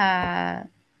make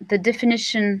the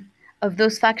definition of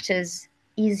those factors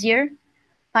easier,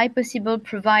 PowSyBl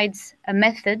provides a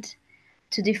method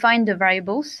to define the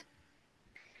variables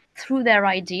through their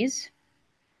IDs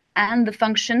and the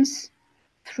functions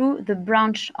through the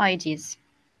branch IDs.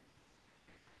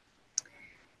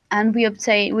 And we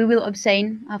will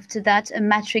obtain after that a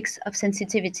matrix of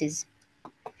sensitivities.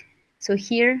 So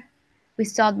here we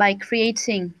start by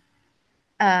creating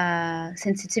a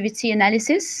sensitivity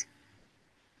analysis.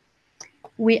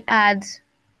 We add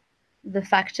the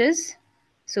factors.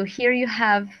 So here you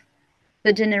have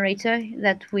the generator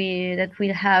that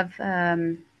will have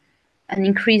an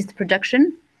increased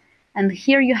production, and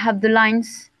here you have the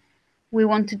lines we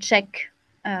want to check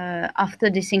after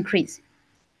this increase.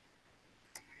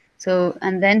 So,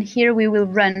 and then here we will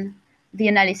run the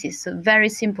analysis. So very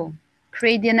simple.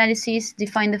 Create the analysis,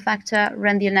 define the factor,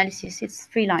 run the analysis. It's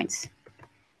 3 lines.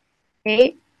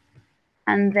 Okay.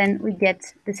 And then we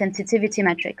get the sensitivity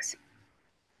matrix.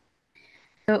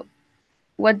 So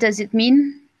what does it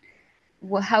mean?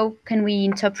 Well, how can we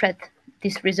interpret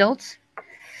these results?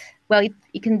 Well,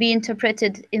 it can be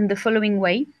interpreted in the following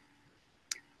way.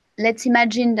 Let's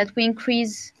imagine that we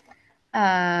increase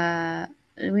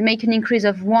we make an increase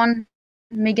of 1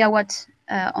 megawatt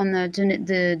on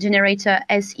the generator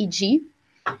SEG,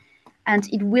 and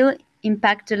it will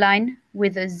impact the line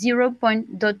with a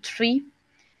 0.3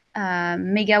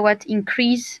 megawatt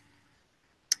increase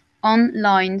on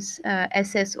lines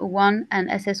SS01 and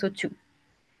SS02.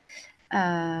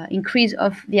 Increase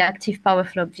of the active power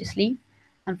flow, obviously,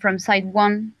 and from side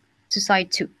 1 to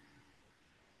side 2.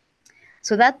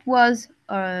 So that was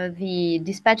the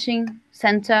dispatching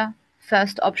center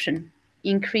first option,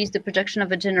 increase the production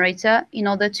of a generator in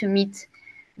order to meet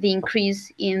the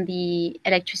increase in the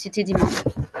electricity demand.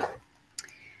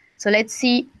 So let's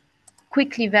see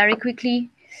very quickly,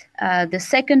 the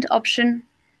second option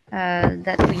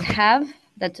that we have,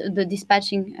 that the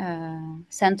dispatching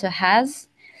center has.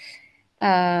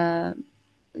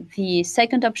 the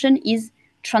second option is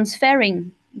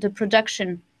transferring the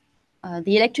production,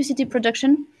 the electricity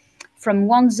production from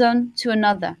one zone to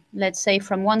another, let's say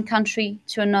from one country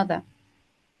to another.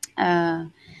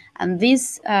 And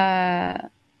this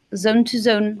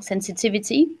zone-to-zone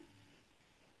sensitivity,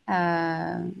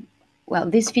 well,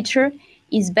 this feature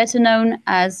is better known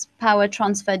as power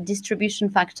transfer distribution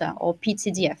factor, or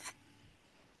PTDF.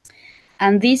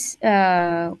 And this,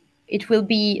 it will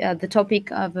be the topic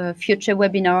of a future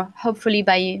webinar, hopefully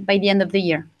by the end of the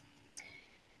year.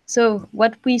 So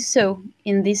what we saw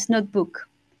in this notebook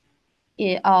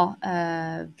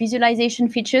are visualization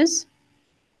features,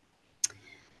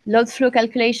 load flow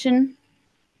calculation,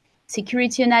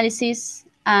 security analysis,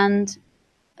 and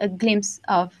a glimpse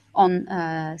on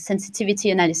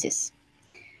sensitivity analysis.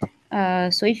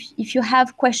 So if you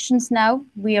have questions now,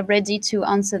 we are ready to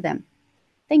answer them.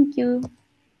 Thank you.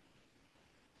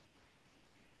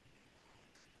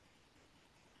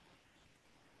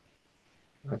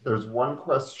 There's one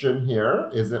question here.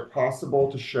 Is it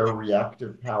possible to show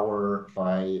reactive power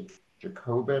by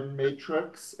Jacobian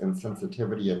matrix and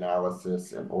sensitivity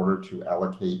analysis in order to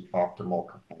allocate optimal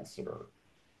capacitor?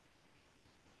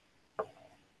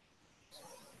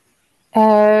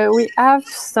 We have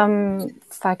some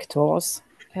factors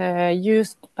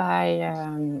used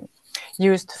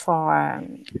for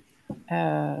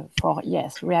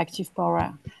reactive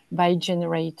power by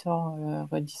generator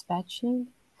redispatching.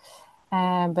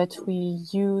 But we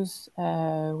use,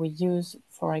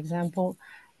 for example,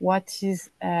 what is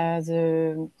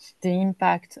the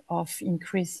impact of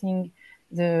increasing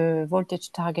the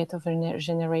voltage target of a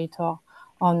generator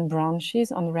on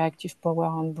branches, on reactive power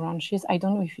on branches. I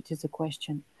don't know if it is a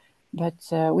question, but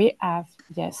we have,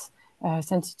 yes,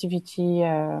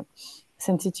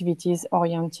 sensitivities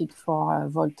oriented for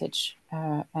voltage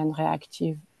and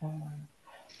reactive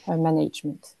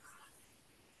management.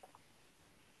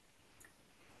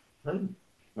 Okay.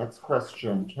 Next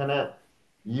question. Can it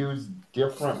use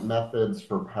different methods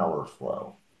for power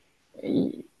flow?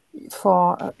 I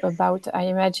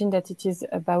imagine that it is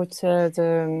about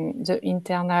the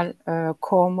internal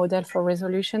core model for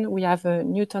resolution. We have a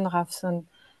Newton-Raphson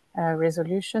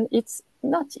resolution. It's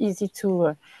not easy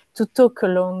to talk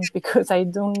alone because I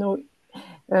don't know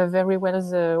very well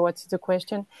what's the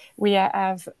question. We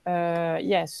have,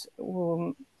 yes,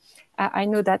 I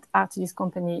know that Artis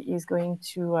company is going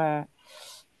to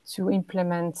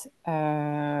implement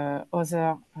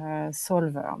other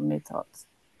solver methods.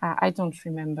 I don't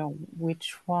remember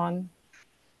which one.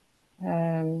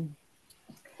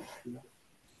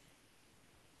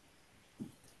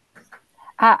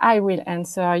 I will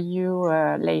answer you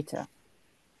later.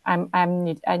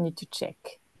 I need to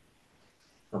check.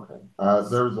 Okay.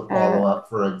 There's a follow-up,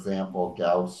 for example,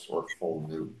 Gauss or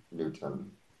full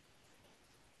Newton.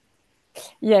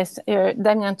 Yes,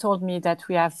 Damien told me that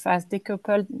we have fast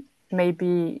decoupled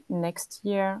maybe next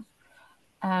year.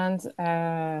 And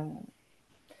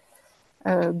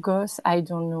Gauss, I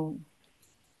don't know.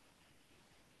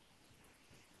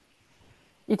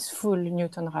 It's full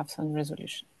Newton-Raphson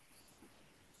resolution.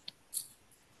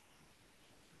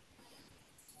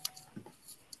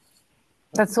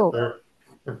 That's all.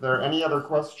 If there are any other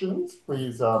questions,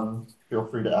 please feel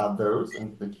free to add those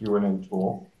into the Q&A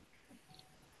tool.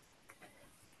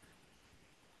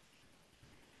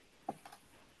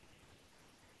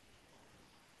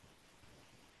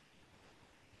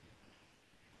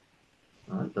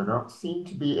 All right, there don't seem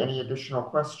to be any additional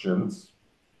questions.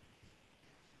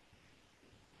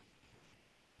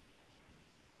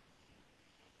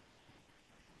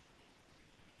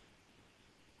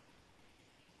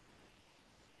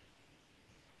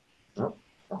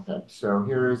 Okay, so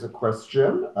here is a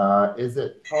question. Is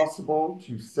it possible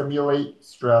to simulate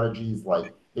strategies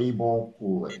like cable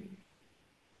pooling?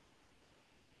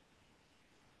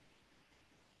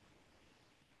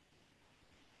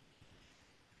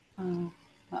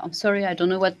 I'm sorry, I don't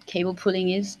know what cable pooling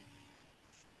is.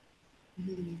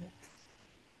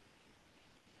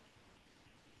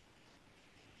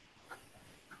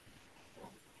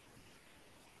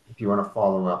 If you want to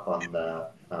follow up on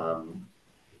that,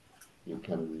 you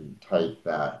can type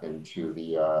that into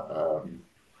the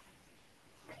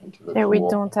tool. We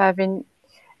don't have any.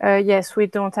 Yes, we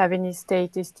don't have any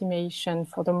state estimation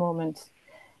for the moment,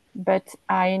 but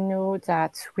I know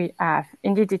that we have.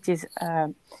 Indeed, it is.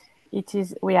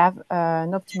 We have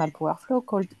an optimal power flow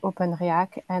called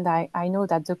OpenReact, and I know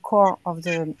that the core of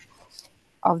the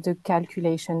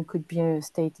calculation could be a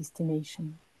state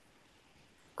estimation.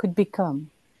 Could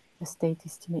become a state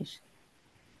estimation,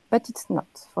 but it's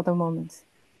not for the moment.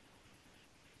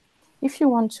 if you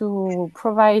want to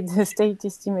provide the state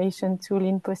estimation tool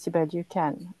in PowSyBl, you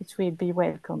can. It will be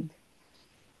welcomed.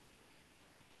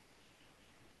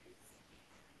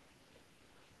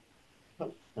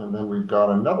 And then we've got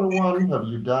another one. Have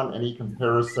you done any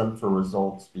comparison for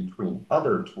results between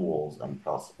other tools and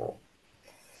PowSyBl?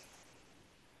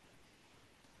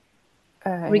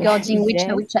 Regarding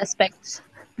yes. which aspects?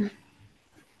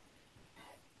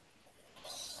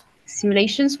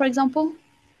 Simulations, for example?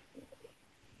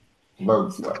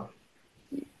 Load flow.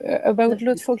 About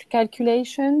load flow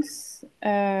calculations,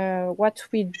 what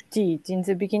we did in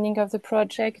the beginning of the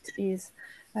project is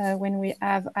when we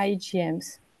have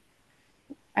IGMs.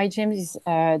 IGM is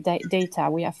data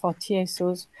we have for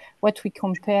TSOs. What we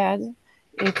compared,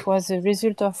 it was a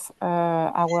result of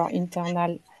our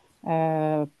internal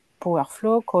power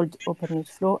flow called open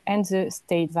flow and the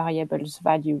state variables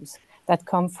values that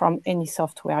come from any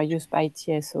software used by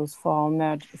TSOs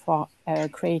for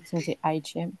creating the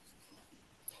IGM.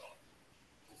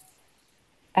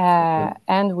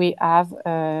 And we have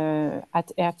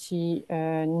at RT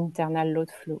an internal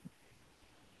load flow.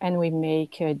 And we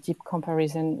make a deep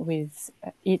comparison with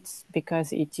it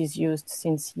because it is used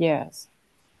since years.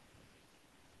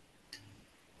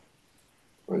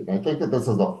 Great. I think that this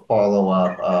is a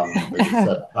follow-up, they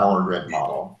said power grid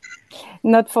model.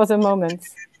 Not for the moment,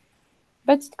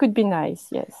 but it could be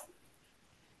nice, yes.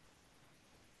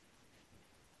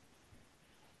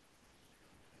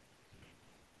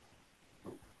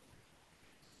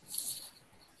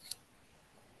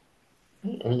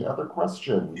 Any other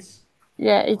questions?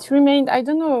 Yeah, it remained, I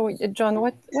don't know, John,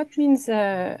 what means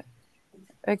a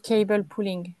cable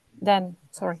pulling? Dan,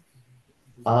 sorry.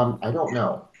 I don't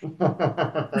know.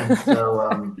 And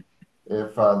so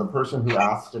if the person who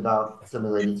asked about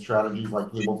simulating strategies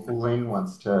like cable pooling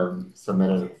wants to submit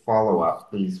a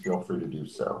follow-up, please feel free to do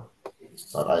so.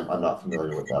 But I'm not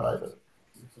familiar with that either.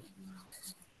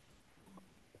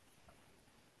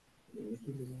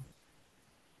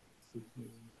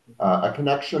 A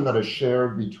connection that is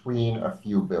shared between a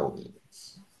few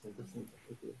buildings.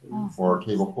 Or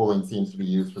cable pooling seems to be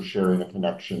used for sharing a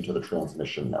connection to the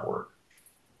transmission network.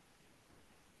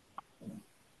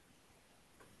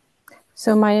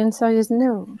 So my answer is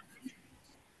no.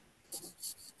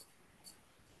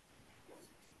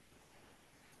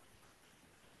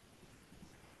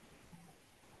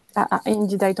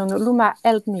 Indeed, I don't know. Luma,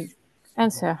 help me.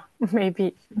 Answer,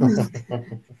 maybe.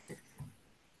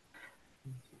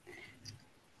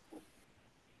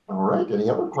 All right, any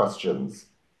other questions?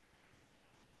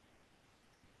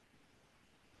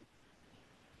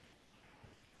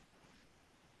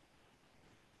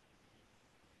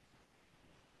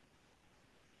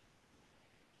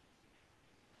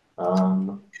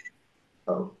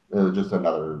 Just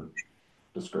another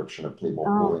description of cable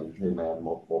pooling. Hey man,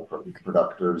 multiple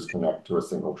productors connect to a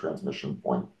single transmission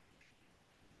point.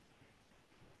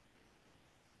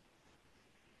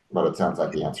 But it sounds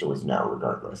like the answer was no,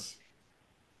 regardless.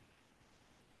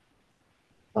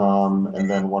 And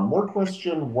then one more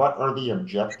question. What are the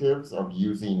objectives of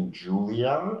using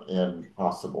Julia in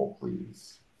PowSyBl,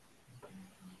 please?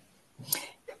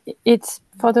 It's,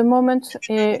 for the moment,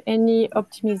 any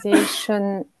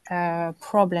optimization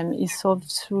problem is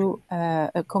solved through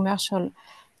a commercial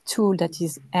tool that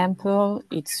is ample.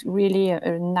 It's really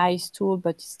a nice tool,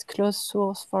 but it's closed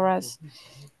source for us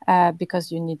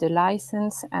because you need a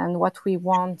license. And what we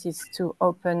want is to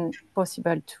open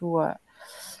PowSyBl to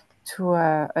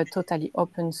a totally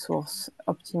open source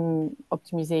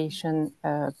optimization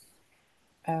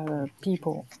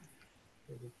people.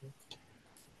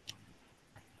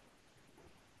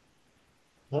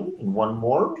 Okay, and one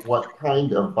more. What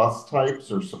kind of bus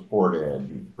types are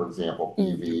supported? For example,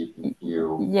 PV,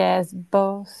 PQ? Yes,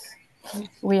 both.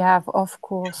 We have, of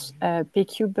course,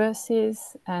 PQ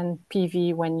buses and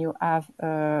PV when you have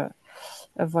a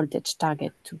voltage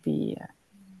target to be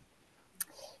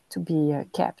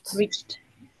kept. Reached.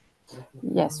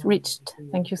 Yes, reached.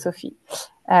 Thank you, Sophie.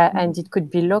 And it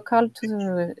could be local to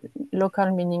the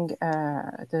local, meaning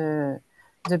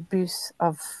the bus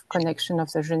of connection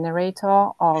of the generator,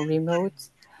 or remote.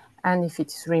 And if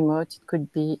it's remote, it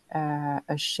could be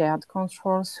a shared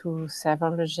control through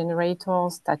several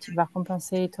generators, static bar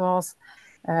compensators,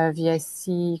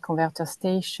 VSC converter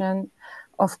station.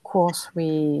 Of course,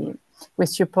 we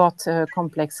support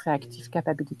complex reactive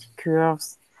capability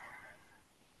curves.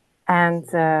 And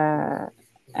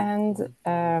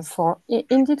for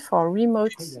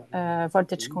remote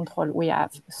voltage control, we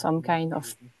have some kind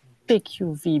of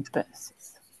PQV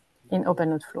buses in open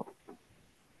node flow.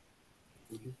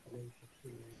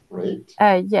 Great.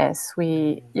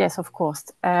 Yes, of course.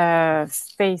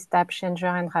 Phase tab changer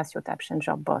and ratio tab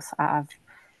changer both have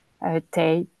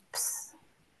tapes,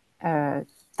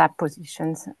 tab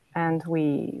positions, and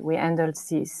we handle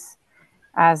this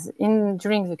as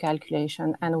during the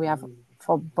calculation, and we have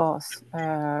for both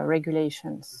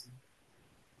regulations.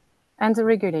 And the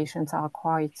regulations are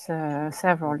quite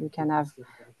several. You can have,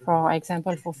 for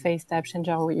example, for phase tab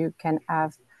changer, you can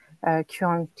have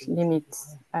current limit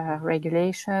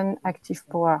regulation, active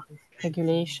power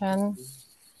regulation,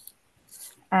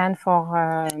 and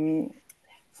for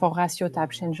ratio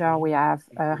tab changer, we have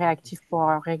reactive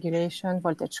power regulation,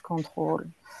 voltage control,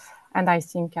 and I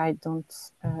think I don't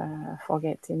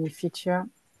forget any feature.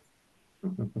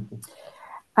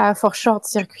 For short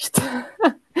circuit,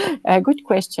 a good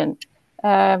question.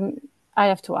 I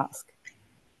have to ask.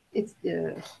 It's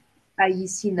the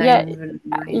IEC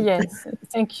 909. Yes,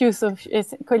 thank you, Sophie.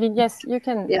 Yes, Colin, yes, you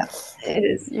can. Yeah, it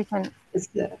is. You can. It's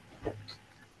the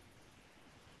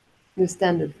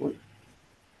standard one.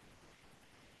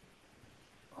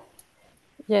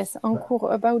 Yes, en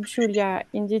cours, about Julia,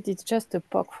 indeed, it's just a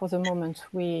POC for the moment.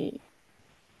 We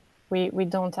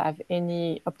don't have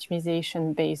any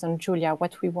optimization based on Julia.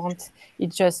 What we want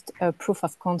is just a proof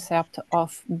of concept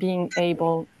of being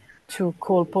able to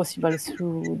call PowSyBl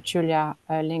through Julia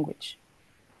language,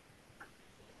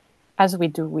 as we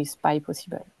do with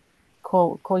PyPowSyBl,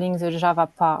 calling the Java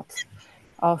part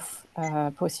of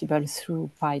PowSyBl through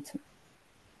Python.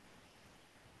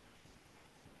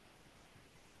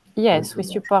 Yes, we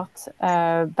support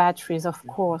batteries, of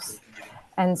course,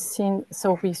 and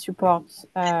so we support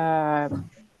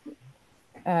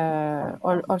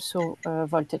also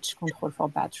voltage control for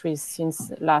batteries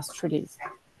since last release.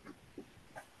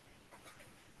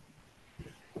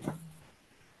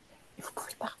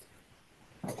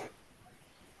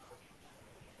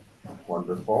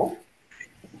 Wonderful.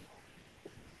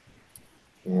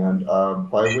 And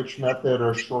by which method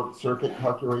are short circuit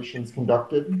calculations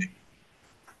conducted?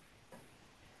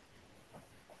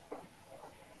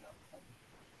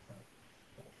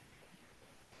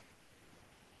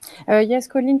 Yes,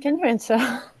 Colin, can you answer?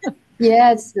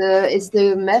 Yeah, it's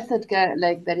the method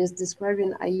like that is described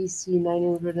in IEC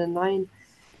 909.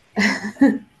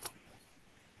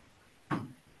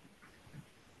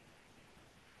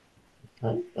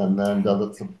 Okay. And then does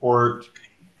it support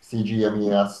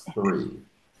CGMES 3?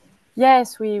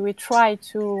 Yes, we try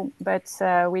to, but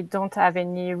we don't have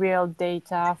any real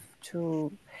data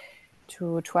to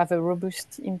have a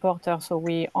robust importer, so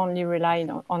we only rely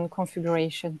on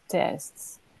configuration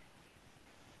tests.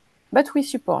 But we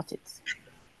support it.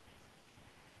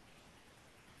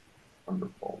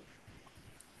 Wonderful.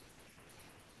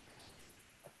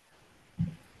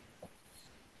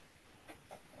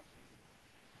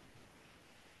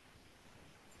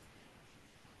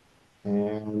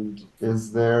 And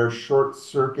is there short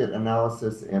circuit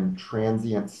analysis and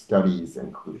transient studies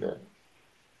included?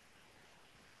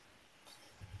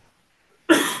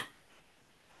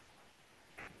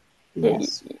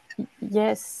 Yes.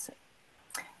 Yes.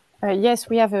 Yes,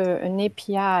 we have an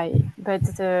API, but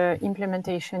the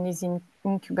implementation is in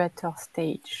incubator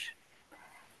stage.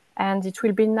 And it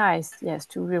will be nice, yes,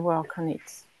 to rework on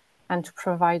it and to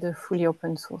provide a fully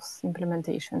open source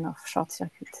implementation of short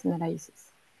circuit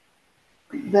analysis.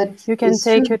 But you can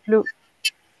take a look.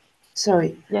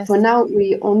 Sorry. Yes. For now,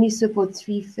 we only support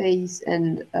 3-phase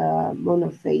and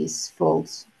monophase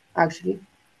faults, actually,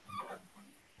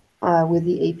 with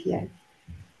the API.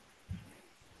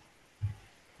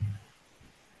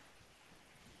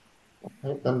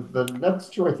 Okay, then the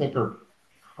next two, I think, are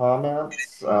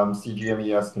comments.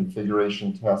 CGMES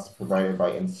configuration tests provided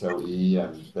by ENSO-E,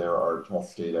 and there are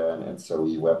test data and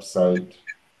ENSO-E website.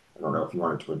 I don't know if you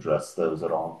wanted to address those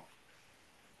at all.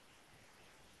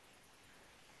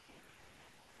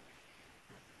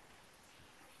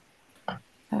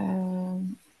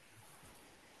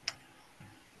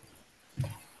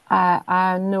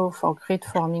 I know for grid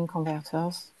forming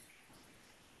converters.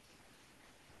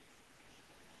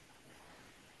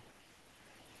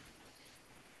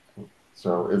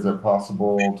 So is it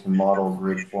possible to model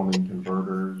grid forming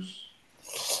converters?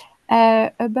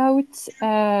 About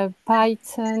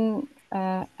Python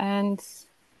and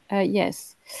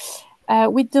yes,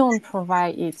 we don't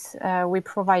provide it. We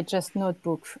provide just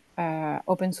notebook,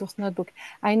 open source notebook.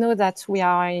 I know that we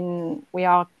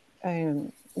are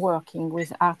working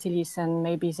with Artilis, and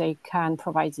maybe they can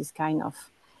provide this kind of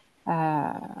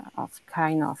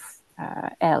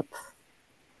help.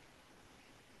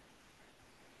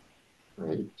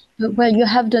 Great. Well, you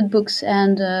have notebooks,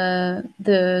 and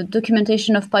the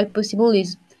documentation of PowSyBl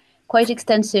is quite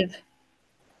extensive.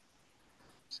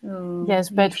 So yes,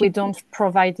 but we don't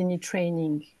provide any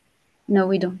training. No,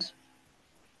 we don't.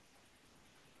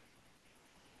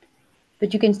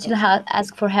 But you can still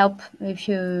ask for help if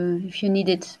you need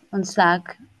it on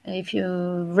Slack. If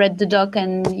you read the doc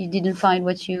and you didn't find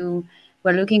what you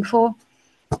were looking for,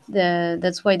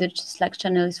 that's why the Slack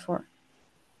channel is for.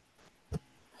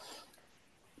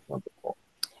 Wonderful.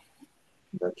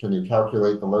 Can you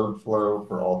calculate the load flow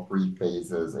for all 3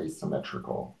 phases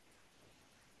asymmetrical?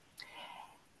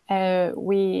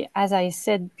 As I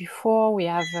said before, we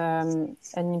have an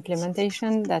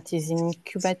implementation that is in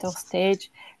incubator stage.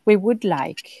 We would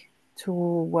like to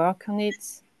work on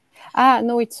it.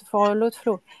 No, it's for load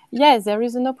flow. Yes, there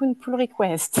is an open pull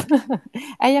request.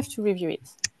 I have to review it.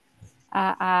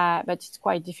 But it's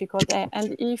quite difficult.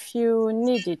 And if you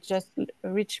need it, just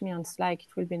reach me on Slack.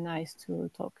 It will be nice to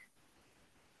talk.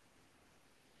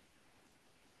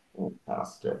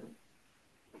 Fantastic.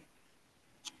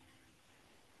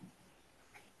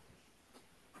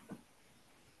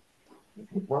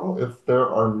 Well, if there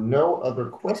are no other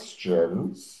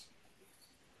questions,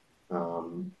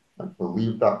 I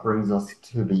believe that brings us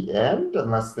to the end,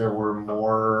 unless there were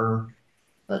more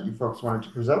that you folks wanted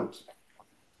to present.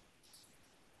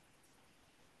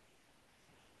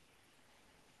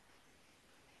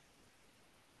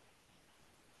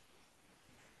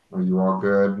 Are you all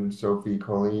good? Sophie,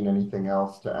 Colleen, anything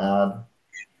else to add?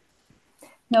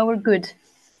 No, we're good.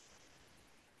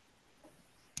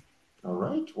 All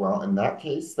right. Well, in that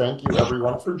case, thank you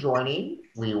everyone for joining.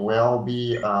 We will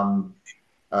be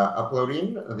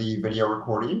uploading the video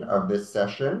recording of this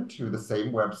session to the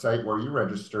same website where you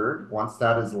registered. Once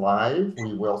that is live,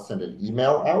 we will send an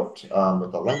email out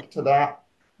with a link to that,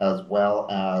 as well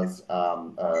as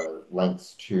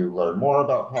links to learn more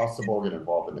about PowSyBl, get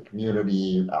involved in the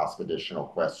community, ask additional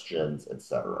questions,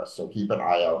 etc. So keep an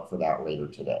eye out for that later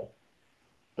today.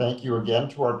 Thank you again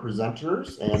to our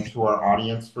presenters and to our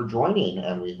audience for joining,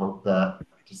 and we hope to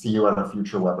see you at a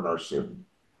future webinar soon.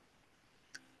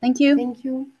 Thank you. Thank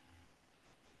you.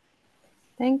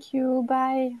 Thank you.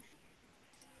 Bye.